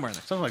 Cool. Yeah. Somewhere in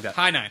there. Something like that.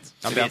 High nines.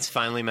 Maybe it's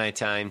finally my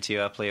time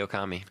to play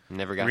Okami.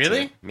 Never got Really?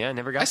 to it. Yeah,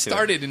 never got I to it.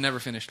 started and never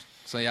finished.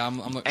 So yeah, I'm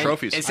looking. And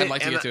Trophies. is I'd like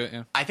to and get to it,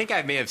 yeah. I think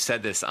I may have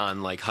said this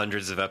on like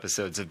hundreds of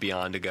episodes of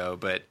Beyond ago,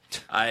 but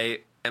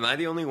am I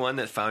the only one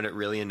that found it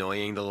really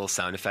annoying, the little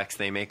sound effects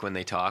they make when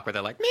they talk, where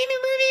they're like,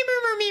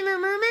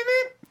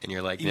 and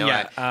you're like, no,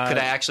 Yeah, could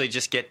I actually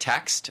just get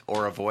text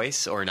or a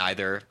voice or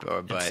neither?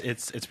 But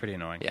It's pretty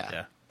annoying.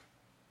 Yeah.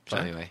 yeah.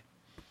 anyway,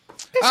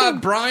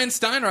 Brian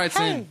Stein writes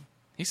in.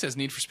 He says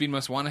Need for Speed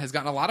Most Wanted has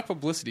gotten a lot of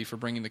publicity for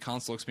bringing the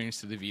console experience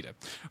to the Vita.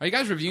 Are you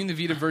guys reviewing the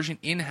Vita version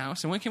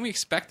in-house, and when can we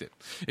expect it?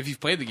 If you've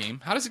played the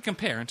game, how does it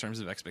compare in terms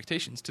of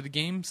expectations to the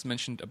games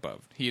mentioned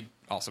above? He had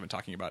also been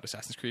talking about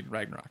Assassin's Creed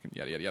Ragnarok and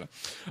yada, yada,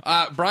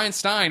 yada. Brian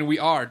Stein,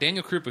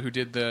 Daniel Krupa, who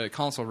did the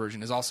console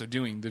version, is also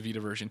doing the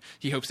Vita version.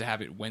 He hopes to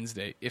have it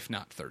Wednesday, if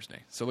not Thursday.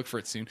 So look for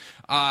it soon.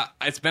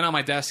 It's been on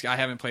my desk. I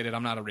haven't played it.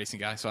 I'm not a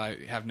racing guy, so I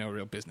have no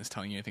real business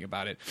telling you anything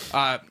about it.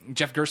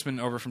 Jeff Gerstmann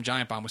over from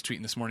Giant Bomb was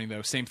tweeting this morning,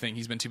 though. Same thing.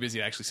 He's been too busy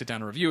to actually sit down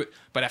and review it,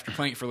 but after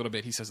playing it for a little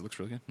bit, he says it looks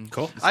really good.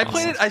 Cool. I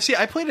played it.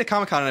 I played it at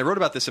Comic-Con, and I wrote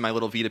about this in my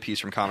little Vita piece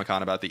from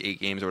Comic-Con about the 8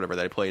 games or whatever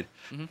that I played.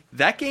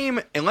 That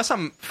game, unless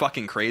I'm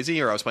fucking crazy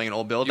or I was playing an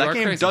old build, You that are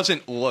game crazy.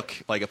 doesn't look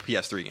like a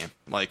PS3 game,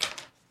 like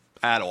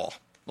at all.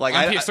 Like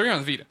On PS3 or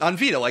on Vita? On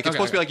Vita, like it's Okay,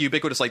 supposed to be okay. like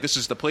ubiquitous. Like this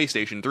is the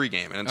PlayStation 3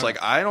 game, and it's Okay.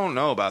 like I don't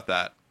know about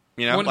that.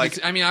 You know,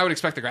 like I would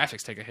expect the graphics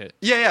to take a hit.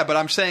 yeah, but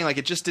I'm saying like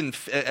it just didn't.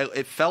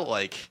 It felt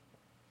like,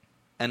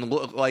 and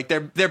like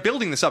they're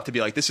building this up to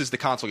be like this is the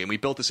console game. We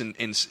built this in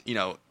you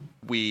know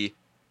we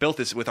built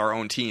this with our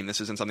own team.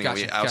 This isn't something that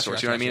we Gotcha, outsourced.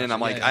 gotcha, you know what I mean? gotcha, And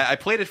I'm like, yeah, yeah. I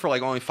played it for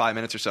like only 5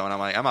 minutes or so, and I'm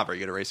like, I'm not very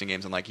good at racing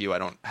games, and like you, I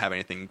don't have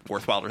anything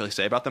worthwhile to really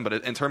say about them. But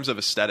in terms of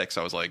aesthetics,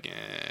 I was like,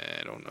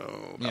 I don't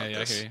know about Yeah,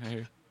 this. I hear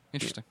you.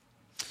 Interesting.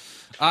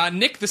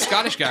 Nick, the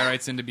Scottish guy,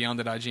 writes into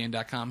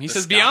beyond@ign.com. He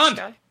says, Scotch Beyond!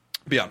 guy?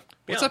 Beyond.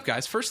 What's up,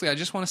 guys? Firstly, I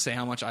just want to say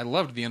how much I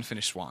loved The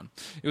Unfinished Swan.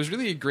 It was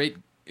really a great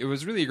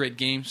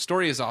game.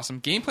 Story is awesome.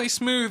 Gameplay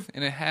smooth,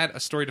 and it had a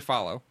story to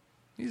follow.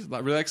 He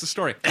really likes the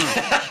story.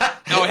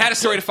 No, it had a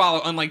story to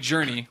follow, unlike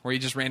Journey, where you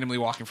just randomly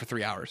walking for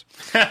 3 hours.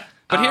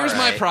 But here's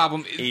my Alright.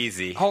 problem.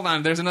 Easy. Hold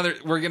on. There's another.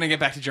 We're going to get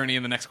back to Journey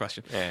in the next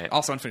question. Alright.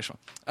 Also unfinished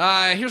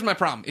one. Here's my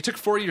problem. It took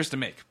 4 years to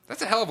make.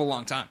 That's a hell of a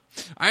long time.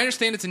 I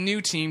understand it's a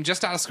new team,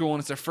 just out of school, and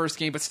it's their first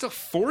game, but still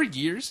 4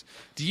 years?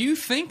 Do you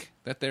think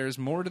that there's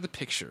more to the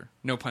picture?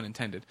 No pun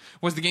intended.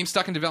 Was the game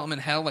stuck in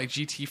development hell like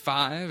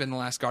GT5 and The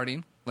Last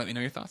Guardian? Let me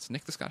know your thoughts.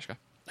 Nick the Scottish guy.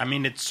 I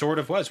mean, it sort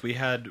of was. We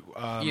had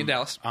Ian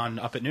Dallas. on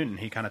Up at Newton.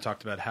 He kind of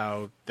talked about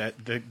how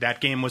that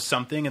game was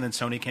something, and then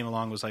Sony came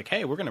along and was like,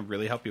 "Hey, we're going to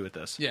really help you with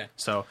this." Yeah.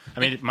 So I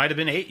mean, it might have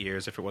been 8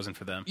 years if it wasn't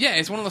for them. Yeah,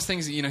 it's one of those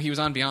things, he was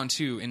on Beyond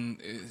too,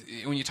 and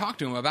when you talk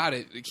to him about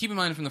it, keep in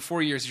mind from the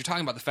 4 years, you're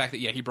talking about the fact that,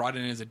 he brought it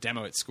in as a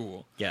demo at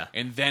school. Yeah.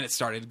 And then it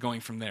started going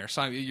from there.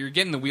 So you're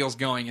getting the wheels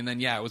going, and then,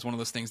 it was one of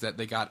those things that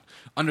they got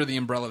under the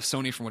umbrella of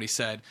Sony, from what he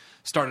said,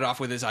 started off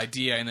with his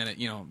idea, and then,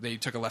 they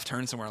took a left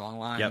turn somewhere along the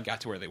line Yep. and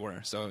got to where they were.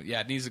 So,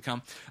 it needs to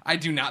come. I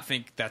do not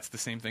think that's the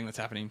same thing that's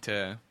happening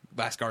to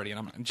Last Guardian.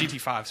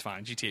 GT5's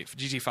fine.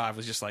 GT5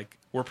 was just like,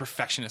 we're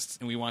perfectionists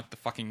and we want the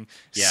fucking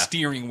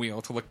steering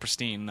wheel to look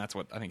pristine. That's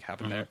what I think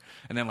happened there.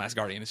 And then Last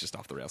Guardian is just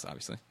off the rails,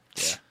 obviously.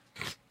 Yeah.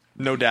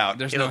 No doubt.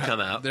 It'll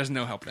come out. There's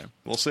no help there.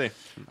 We'll see.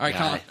 All right,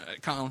 Yeah.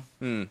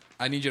 Colin.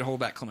 I need you to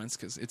hold back Clements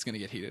because it's going to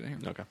get heated in here.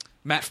 Okay.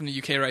 Matt from the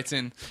UK writes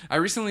in, I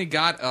recently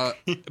got a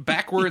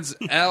backwards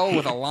L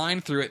with a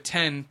line through it,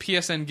 10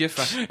 PSN gift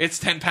voucher. It's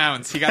 10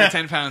 pounds. He got a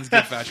 10 pounds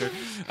gift voucher,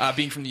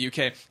 being from the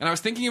UK. And I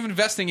was thinking of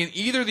investing in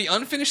either the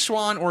Unfinished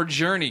Swan or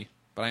Journey.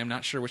 but I am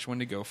not sure which one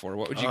to go for.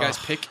 What would you guys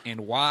pick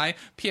and why?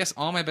 P.S.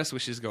 All my best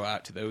wishes go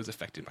out to those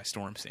affected by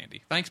Storm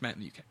Sandy. Thanks, Matt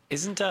in the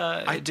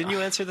UK. Didn't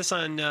you answer this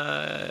on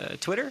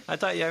Twitter? I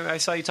thought I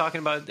saw you talking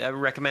about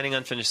recommending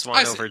Unfinished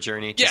Swan over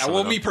Journey. Yeah,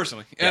 well, me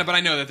personally. But I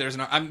know that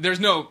there's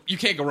no, you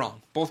can't go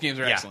wrong. Both games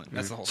are excellent.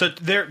 That's the whole thing.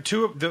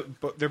 So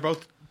they're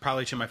both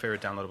probably two of my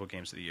favorite downloadable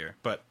games of the year.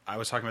 But I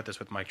was talking about this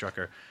with Mike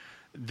Drucker.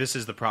 This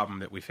is the problem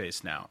that we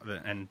face now,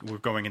 and we're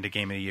going into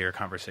Game of the Year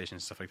conversations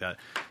and stuff like that.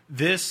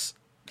 This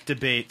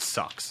debate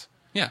sucks.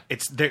 Yeah,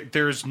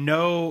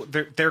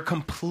 they're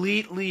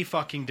completely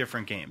fucking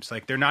different games.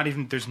 Like they're not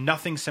even. There's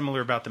nothing similar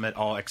about them at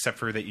all, except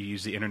for that you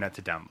use the internet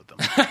to download them.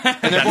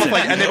 And they're both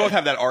and they both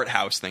have that art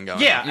house thing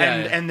going. Yeah,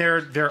 and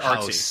they're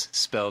House, artsy,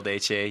 spelled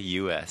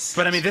Haus.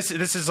 But I mean, this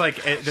is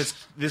like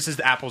this is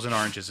the apples and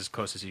oranges as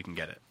close as you can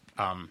get it.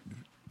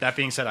 That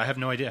being said, I have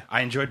no idea.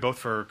 I enjoyed both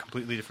for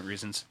completely different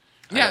reasons.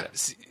 Yeah,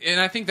 and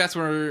I think that's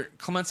where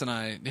Clements and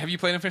I... Have you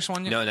played Unfinished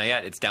Swan yet? No, not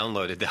yet. It's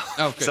downloaded, though.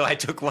 Oh, good. So I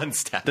took one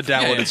step. The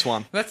downloaded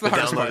Swan. That's the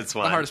hardest part.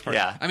 Swan. The hardest part.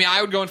 Yeah. I mean, I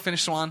would go and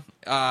finish Swan,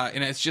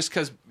 and it's just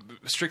because,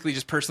 strictly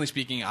just personally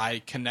speaking, I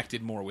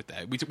connected more with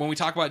that. When we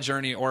talk about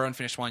Journey or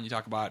Unfinished Swan, you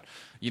talk about,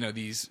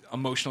 these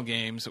emotional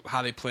games,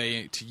 how they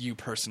play to you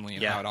personally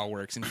and how it all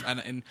works.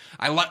 And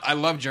I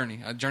love Journey.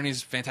 Journey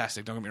is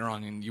fantastic, don't get me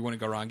wrong, and you wouldn't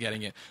go wrong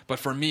getting it. But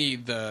for me,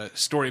 the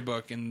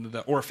storybook and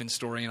the orphan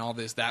story and all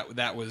this,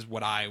 that was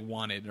what I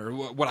wanted, or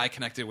what I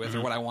connected with,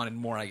 or what I wanted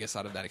more, I guess,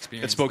 out of that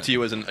experience. It spoke to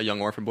you as a young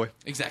orphan boy?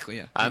 Exactly,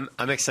 yeah.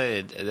 I'm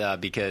excited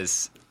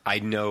because I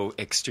know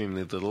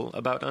extremely little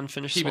about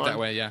Unfinished Keep Swan. it that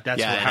way, yeah.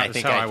 And I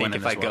think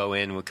if I go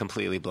in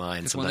completely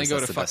blind, When they sometimes go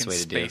that's to the best fucking way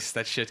to do. space,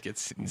 that shit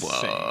gets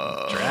insane.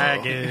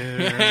 Dragons.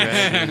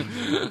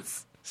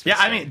 Yeah,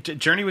 I mean,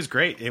 Journey was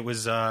great. It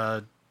was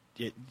a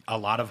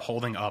lot of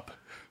holding up.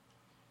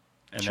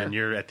 And then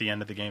you're at the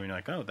end of the game and you're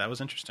like, oh, that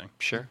was interesting.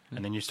 Sure.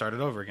 And then you start it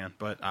over again.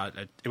 But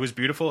it was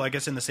beautiful, I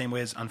guess, in the same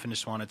way as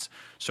Unfinished Swan. It's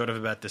sort of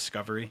about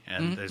discovery,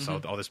 and there's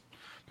all this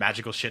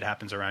magical shit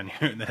happens around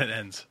you, and then it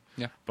ends.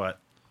 Yeah. But,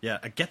 yeah,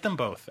 get them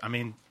both. I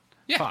mean,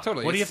 Yeah, fuck.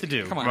 totally. What do you have to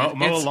do? Come on,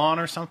 Mow a it's lawn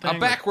or something? A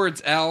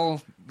backwards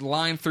L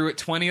line through at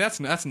 20, that's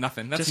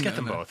nothing. That's Just get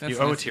them both. You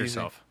owe it to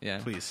yourself. Yeah.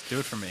 Please, do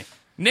it for me.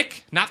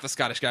 Nick, not the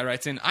Scottish guy,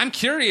 writes in, I'm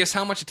curious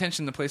how much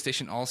attention the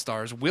PlayStation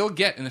All-Stars will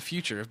get in the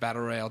future if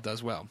Battle Royale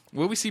does well.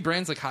 Will we see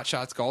brands like Hot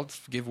Shots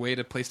Golf give way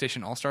to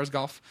PlayStation All-Stars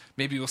Golf?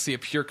 Maybe we'll see a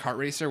pure kart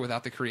racer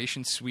without the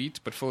creation suite,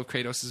 but full of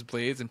Kratos'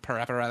 blades and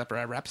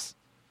reps.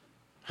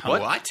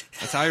 What?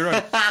 That's how he wrote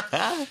it.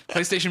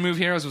 PlayStation Move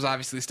Heroes was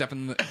obviously a step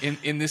in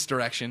this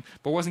direction,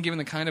 but wasn't given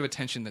the kind of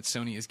attention that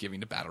Sony is giving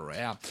to Battle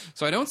Royale.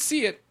 So I don't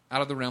see it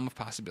out of the realm of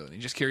possibility.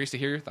 Just curious to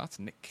hear your thoughts,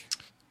 Nick.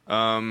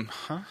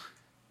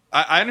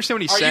 I understand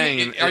what he's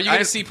saying. Are you going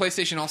to see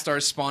PlayStation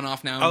All-Stars spawn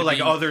off now? Oh, like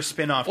other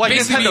spin-off Like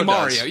games. basically Nintendo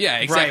Mario. does. Yeah,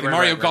 exactly. Right,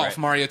 Mario right, Golf, right.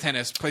 Mario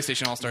Tennis,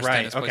 PlayStation All-Stars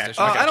Right, Tennis, okay. PlayStation.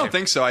 I don't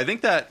think so. I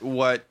think that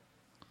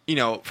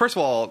first of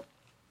all,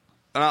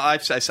 and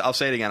I'll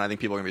say it again, I think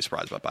people are going to be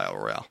surprised about Battle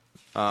Royale.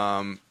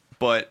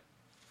 But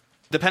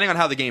depending on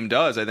how the game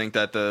does, I think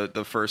that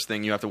the first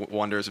thing you have to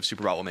wonder is if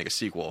Superbot will make a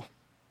sequel.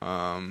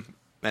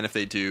 And if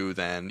they do,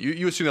 then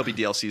you assume there'll be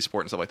DLC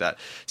support and stuff like that.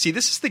 See,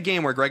 this is the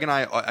game where Greg and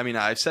I mean,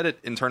 I've said it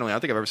internally. I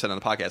don't think I've ever said it on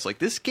the podcast. Like,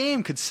 this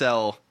game could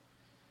sell...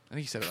 I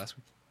think you said it last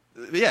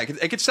week. Yeah,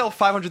 it could sell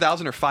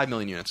 500,000 or 5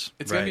 million units.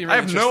 It's going to be I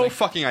really have no interesting.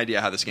 fucking idea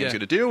how this game's Yeah.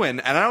 going to do,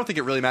 and I don't think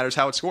it really matters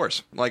how it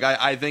scores. Like,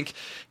 I think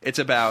it's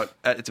about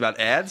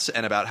ads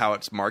and about how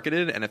it's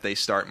marketed, and if they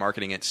start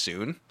marketing it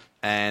soon,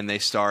 and they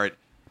start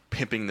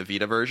pimping the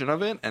Vita version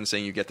of it and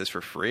saying you get this for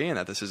free, and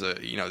that this is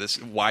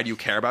this. Why do you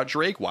care about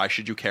Drake? Why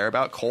should you care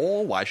about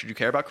Cole? Why should you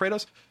care about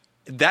Kratos?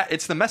 That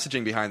it's the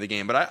messaging behind the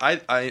game, but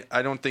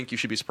I don't think you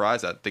should be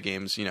surprised that the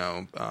game's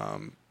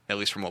at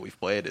least from what we've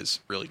played is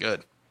really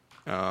good.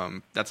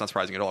 That's not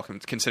surprising at all,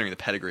 considering the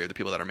pedigree of the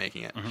people that are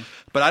making it.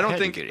 But I don't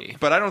think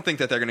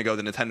that they're going to go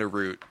the Nintendo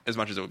route as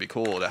much as it would be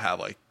cool to have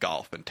like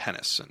golf and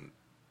tennis and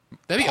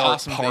That'd be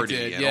awesome if they party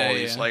did. and Yeah, all yeah,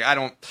 these. yeah. Like I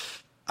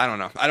don't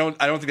know. I don't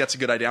think that's a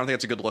good idea. I don't think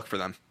that's a good look for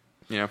them.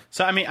 You know.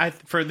 So I mean,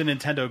 for the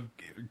Nintendo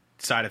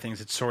side of things,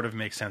 it sort of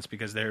makes sense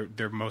because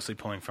they're mostly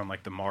pulling from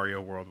like the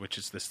Mario world, which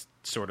is this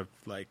sort of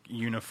like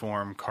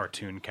uniform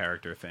cartoon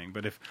character thing.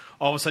 But if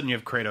all of a sudden you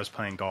have Kratos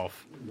playing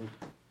golf,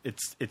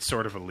 it's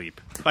sort of a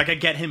leap. Like I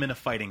get him in a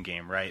fighting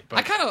game, right?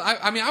 But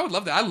I would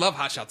love that. I love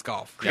Hot Shots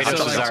Golf. Kratos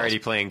So, was like, already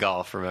playing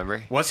golf,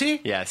 remember? was he?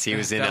 Yes, he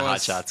was in that a Hot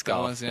was- Shots that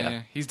golf. was,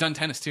 yeah. He's done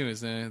tennis too.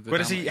 Is the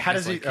What is he? How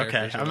does he? Okay,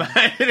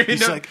 Character.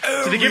 he's like,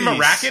 did they give him a Elvis.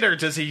 racket or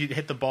does he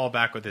hit the ball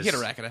back with his? He had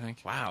a racket, I think.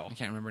 Wow. I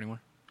can't remember anymore.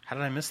 How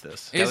did I miss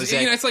this?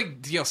 It's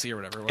like DLC or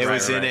whatever. It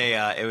was Right.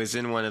 in it was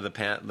in one of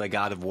the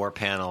God of War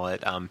panel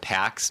at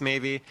PAX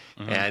maybe,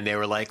 and they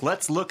were like,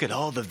 let's look at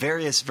all the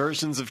various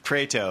versions of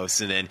Kratos,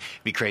 and then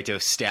it'd be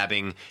Kratos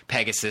stabbing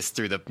Pegasus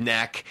through the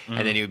neck,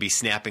 and then he would be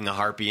snapping a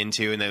harpy in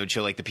two, and they would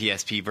show like the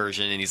PSP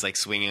version, and he's like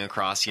swinging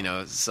across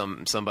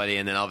somebody,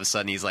 and then all of a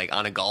sudden he's like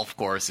on a golf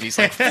course, and he's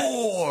like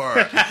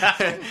 4.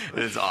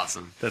 It's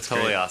awesome. That's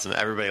totally great. awesome.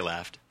 Everybody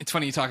laughed. It's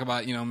funny you talk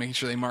about making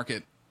sure they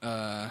market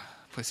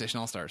PlayStation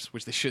All Stars,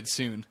 which they should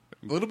soon.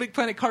 Little Big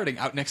Planet karting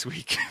out next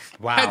week.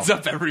 Wow. Heads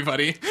up,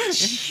 everybody.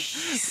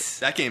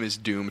 That game is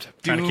doomed.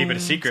 Trying to keep it a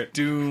secret.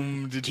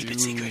 Doomed. Keep it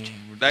secret.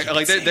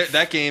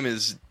 That game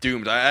is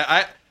doomed.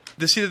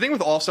 The thing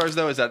with All Stars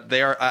though is that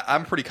they are.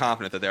 I'm pretty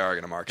confident that they are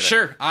going to market it.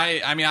 Sure.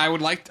 I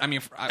would like.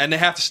 And they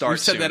have to start.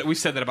 We've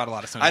said that about a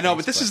lot of Sony. I know, games,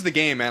 but this is the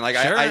game, man. Like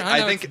Sure, I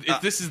know. think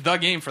this is the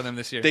game for them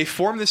this year. they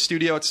formed this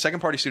studio. It's a second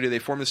party studio. They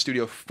formed this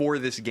studio for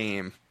this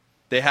game.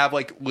 They have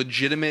like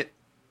legitimate.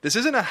 This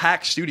isn't a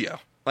hack studio.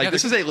 Like Yeah,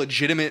 this is a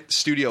legitimate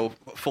studio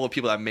full of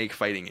people that make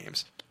fighting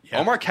games. Yeah.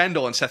 Omar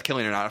Kendall and Seth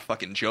Killian are not a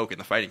fucking joke in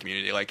the fighting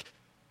community. Like,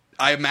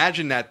 I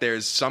imagine that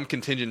there's some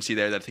contingency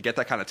there that to get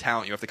that kind of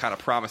talent, you have to kind of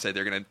promise that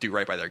they're going to do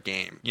right by their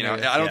game. You know,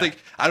 Yeah. I don't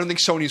think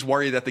Sony's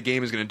worried that the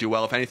game is going to do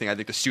well. If anything, I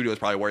think the studio is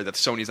probably worried that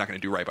Sony's not going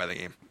to do right by the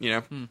game. You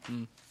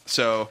know,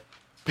 so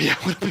but yeah,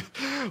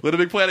 Little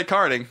Big Planet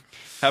karting.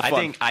 Have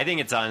fun. I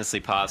think it's honestly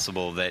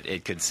possible that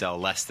it could sell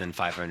less than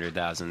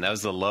 500,000. That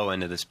was the low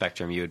end of the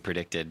spectrum you had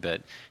predicted,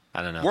 but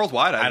I don't know.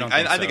 Worldwide, I don't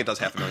think think so. it does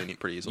 500,000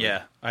 pretty easily.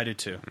 Yeah, I do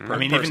too. I mean,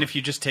 Personally. even if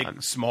you just take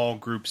small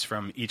groups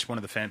from each one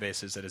of the fan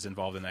bases that is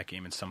involved in that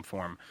game in some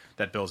form,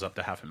 that builds up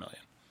to 500,000,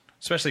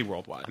 especially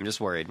worldwide. I'm just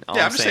worried. All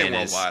Yeah, I'm I'm just saying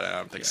saying is worldwide. I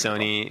don't think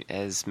Sony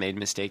has made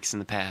mistakes in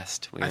the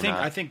past.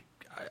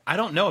 I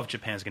don't know if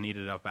Japan's going to eat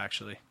it up.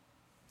 Actually,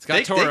 It's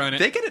got Toro in it.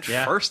 They get it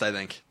Yeah. first, I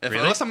think. Really?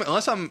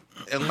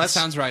 That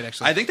sounds right,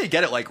 actually. I think they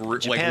get it like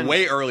Japan-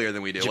 way earlier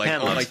than we do,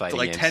 Japan loves like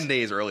fighting 10 games.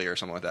 days earlier or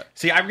something like that.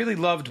 see, I really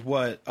loved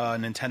what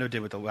Nintendo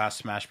did with the last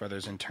Smash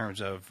Brothers in terms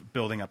of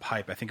building up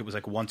hype. I think it was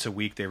like once a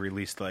week they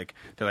released they're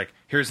like,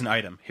 here's an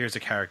item, here's a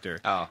character,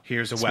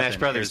 here's a Smash weapon,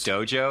 Brothers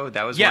here's- Dojo.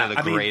 That was Yeah, one of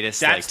the I mean,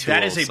 greatest that is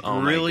tools. a Oh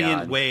my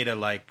brilliant God. way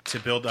to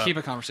build up. Keep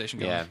a conversation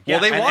going. Yeah. Well,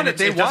 they and wanted- it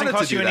they doesn't wanted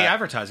cost to you do any that.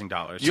 advertising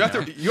dollars. You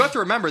have to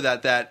remember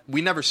that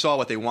we never saw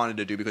what they wanted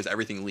to do because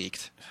everything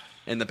leaked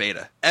in the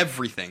beta.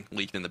 Everything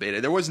leaked in the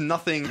beta. There was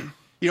nothing,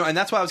 and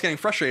that's why I was getting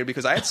frustrated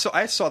because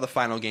I saw the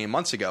final game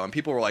months ago and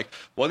people were like,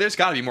 "Well, there's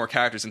got to be more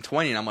characters than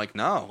 20." And I'm like,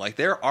 "No, like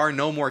there are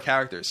no more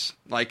characters."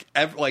 Like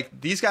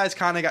these guys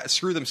kind of got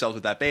screwed themselves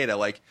with that beta.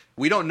 Like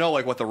we don't know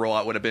like what the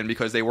rollout would have been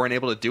because they weren't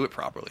able to do it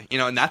properly.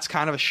 And that's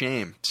kind of a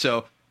shame.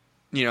 So,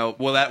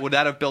 would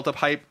that have built up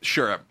hype?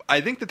 Sure.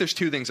 I think that there's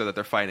two things that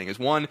they're fighting. Is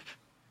one,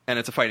 and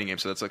it's a fighting game,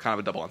 so that's kind of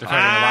a double They're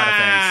entendre. fighting a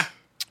lot of things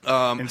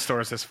in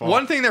stores this fall.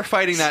 One thing they're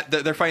fighting that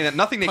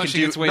nothing they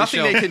Punching its can do, way nothing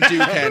shell. they can do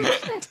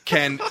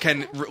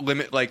can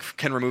limit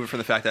can remove it from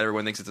the fact that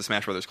everyone thinks it's a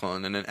Smash Brothers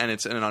clone and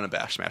it's an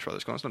unabashed Smash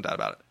Brothers clone. There's no doubt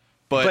about it.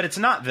 but it's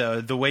not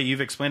the way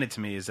you've explained it to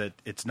me is that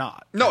it's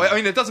not. No, I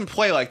mean it doesn't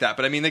play like that.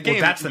 But I mean the game.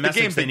 that's the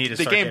message they need to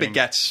The start game getting.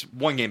 begets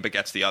one game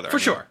begets the other For I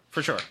mean.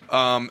 sure.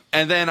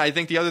 And then I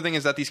think the other thing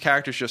is that these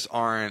characters just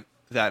aren't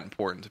that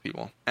important to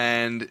people.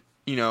 And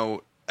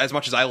as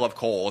much as I love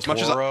Cole, as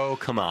much as Toro,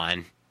 come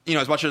on.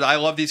 as much as I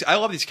love these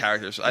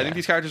characters. I think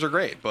these characters are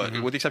great, but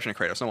with the exception of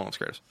Kratos, no one loves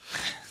Kratos.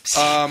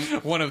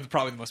 One of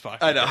probably the most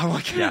popular. I know. I'm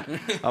only kidding.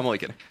 I'm only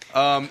kidding.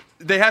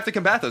 They have to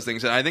combat those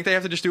things, and I think they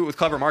have to just do it with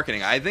clever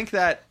marketing. I think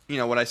that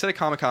what I said at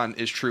Comic-Con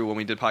is true when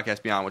we did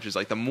Podcast Beyond, which is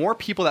like the more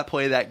people that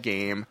play that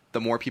game,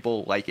 the more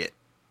people like it.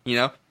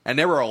 And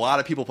there were a lot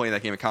of people playing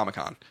that game at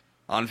Comic-Con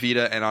on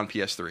Vita and on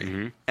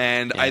PS3.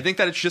 And I think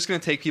that it's just going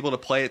to take people to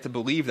play it to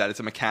believe that it's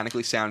a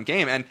mechanically sound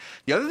game. And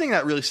the other thing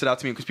that really stood out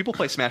to me, because people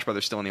play Smash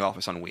Brothers still in the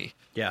office on Wii.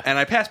 Yeah. And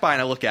I pass by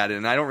and I look at it,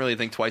 and I don't really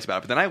think twice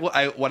about it. But then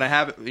when I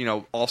have,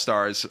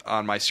 All-Stars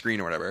on my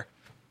screen or whatever,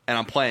 and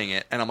I'm playing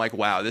it, and I'm like,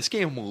 wow, this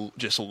game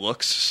just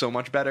looks so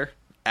much better,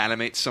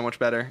 animates so much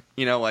better.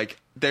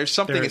 There's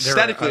something They're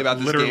aesthetically about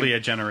this literally game. a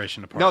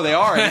generation apart. No, they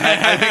are.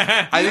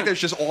 And I think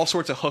there's just all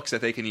sorts of hooks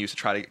that they can use to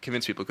try to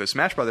convince people. Because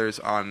Smash Brothers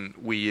on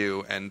Wii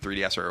U and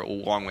 3DS are a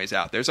long ways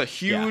out. There's a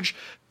huge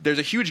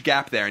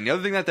gap there. And the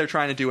other thing that they're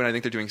trying to do, and I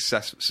think they're doing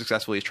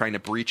successfully, is trying to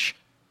breach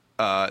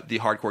the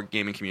hardcore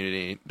gaming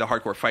community, the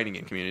hardcore fighting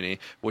game community,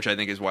 which I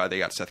think is why they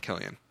got Seth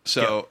Killian.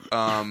 So.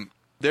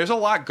 There's a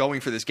lot going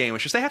for this game.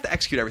 It's just they have to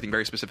execute everything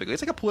very specifically.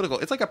 It's like a political.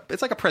 It's like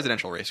a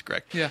presidential race,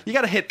 Greg. Yeah. You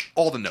got to hit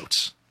all the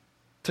notes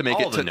to make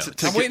All it. the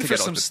notes. I'm waiting to for get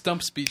some open.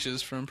 stump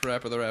speeches from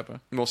Parappa the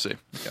Rapper. We'll see.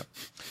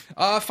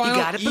 Final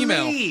gotta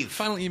email. believe.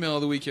 Final email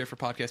of the week here for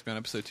Podcast Beyond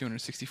episode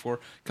 264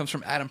 comes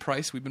from Adam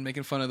Price. We've been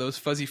making fun of those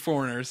fuzzy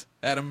foreigners.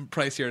 Adam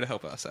Price here to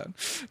help us out.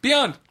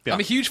 Beyond. I'm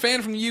a huge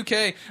fan from the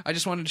UK. I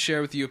just wanted to share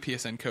with you a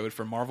PSN code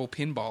for Marvel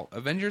Pinball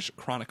Avengers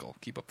Chronicle.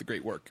 Keep up the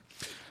great work.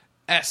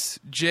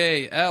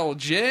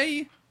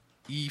 SJLJ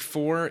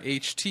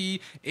E4HT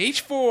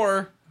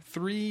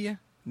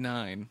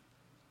H439.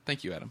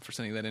 Thank you, Adam, for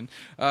sending that in.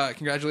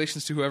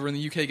 Congratulations to whoever in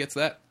the UK gets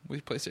that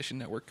with PlayStation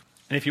Network.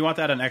 And if you want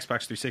that on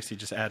Xbox 360,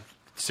 just add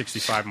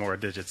 65 more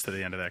digits to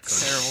the end of that code.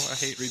 Terrible. I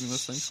hate reading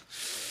those things.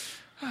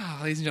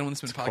 Ladies and gentlemen,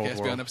 this has been Cold Podcast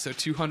World. Beyond episode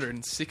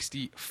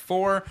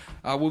 264.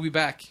 We'll be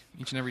back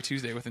each and every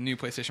Tuesday with a new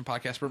PlayStation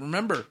podcast. But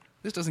remember,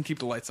 this doesn't keep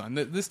the lights on.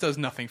 This does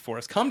nothing for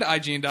us. Come to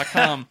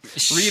IGN.com,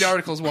 read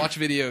articles, watch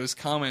videos,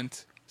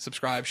 comment,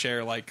 subscribe,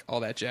 share, like,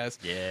 all that jazz.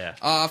 Yeah.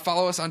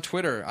 Follow us on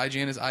Twitter.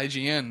 IGN is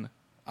IGN.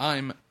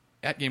 I'm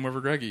at Game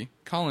Over Greggy.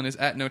 Colin is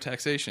at No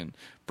Taxation.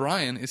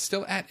 Brian is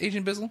still at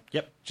Agent Bizzle.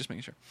 Yep. Just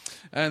making sure.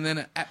 And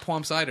then at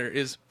Plum Cider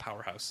is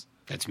Powerhouse,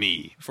 That's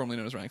me. formerly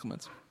known as Ryan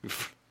Clements.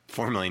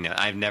 Formerly known.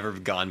 I've never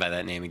gone by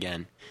that name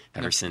again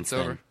ever since It's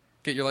over. then.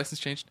 Get your license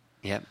changed.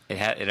 Yep,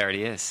 it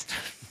already is.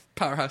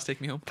 Powerhouse,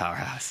 take me home.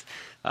 Powerhouse.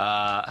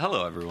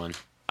 Hello, everyone.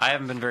 I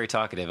haven't been very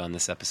talkative on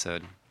this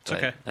episode. But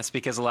okay. That's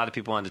because a lot of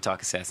people wanted to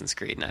talk Assassin's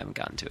Creed, and I haven't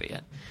gotten to it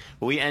yet.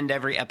 But we end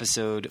every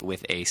episode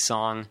with a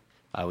song,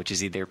 which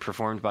is either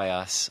performed by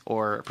us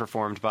or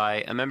performed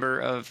by a member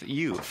of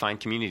you, fine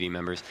community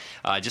members.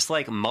 Just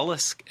like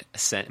Mollusk.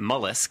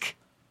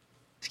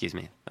 Excuse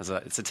me.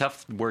 It's a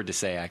tough word to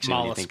say, actually, when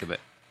you Mollusk. think of it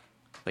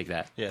like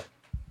that. Yeah.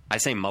 I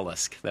say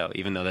mollusk, though,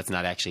 even though that's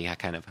not actually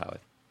kind of how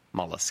it...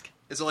 Mollusk.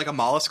 Is it like a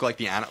mollusk, like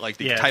the Yeah,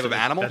 type of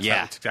that's- animal? That's,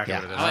 Yeah. that's exactly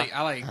Yeah. what it is.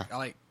 I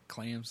like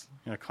clams.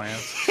 Yeah,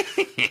 clams.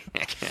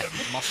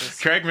 Mussels.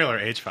 Craig Miller,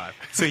 age 5.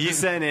 So he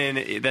sent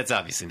in, that's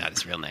obviously not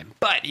his real name,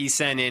 but he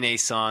sent in a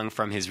song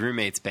from his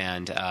roommate's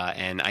band,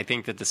 and I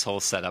think that this whole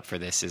setup for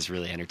this is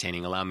really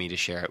entertaining. Allow me to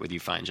share it with you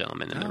fine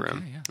gentlemen in the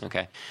room. yeah.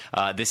 Okay.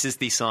 This is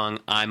the song,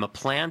 I'm a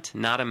Plant,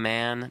 Not a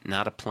Man,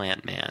 Not a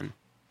Plant Man,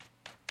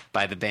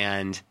 by the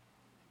band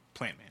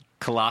Plant Man.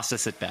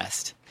 Colossus at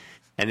Best.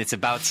 And it's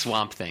about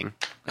Swamp Thing.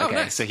 Oh, Okay,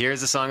 nice. so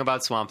here's a song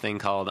about Swamp Thing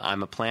called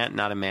I'm a Plant,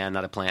 Not a Man,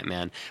 Not a Plant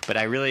Man. But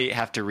I really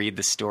have to read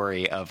the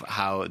story of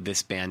how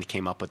this band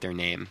came up with their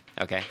name.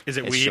 Okay? Is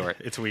it It's weed? short.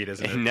 It's weed,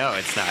 isn't it? No,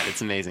 it's not.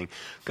 It's amazing.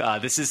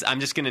 I'm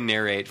just going to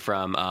narrate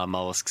from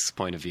Mollusk's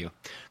point of view.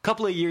 A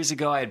couple of years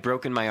ago, I had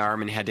broken my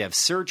arm and had to have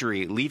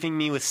surgery, leaving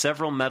me with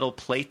several metal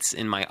plates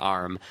in my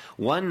arm.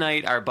 One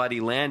night, our buddy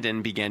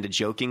Landon began to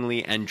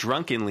jokingly and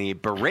drunkenly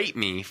berate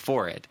me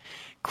for it.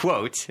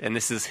 Quote, and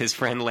this is his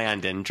friend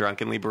Landon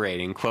drunkenly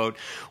berating, quote,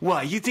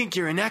 "What, you think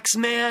you're an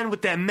X-Man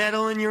with that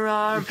metal in your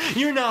arm?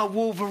 You're not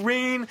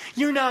Wolverine.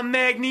 You're not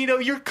Magneto.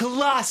 You're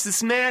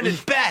Colossus, man,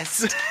 at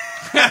best."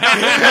 That's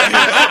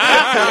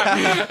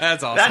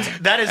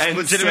awesome. That is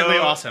legitimately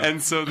awesome.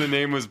 And so the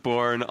name was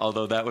born,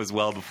 although that was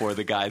well before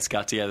the guys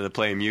got together to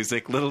play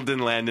music. Little did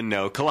Landon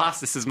know,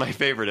 Colossus is my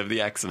favorite of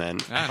the X-Men.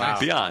 nice.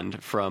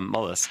 Beyond from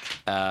Mollusk.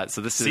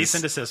 So this Cease is...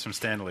 and desist from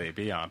Stan Lee.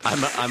 Beyond.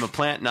 I'm a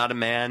plant, not a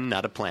man,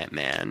 not a plant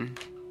man.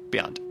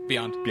 Beyond.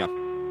 Beyond. Yeah.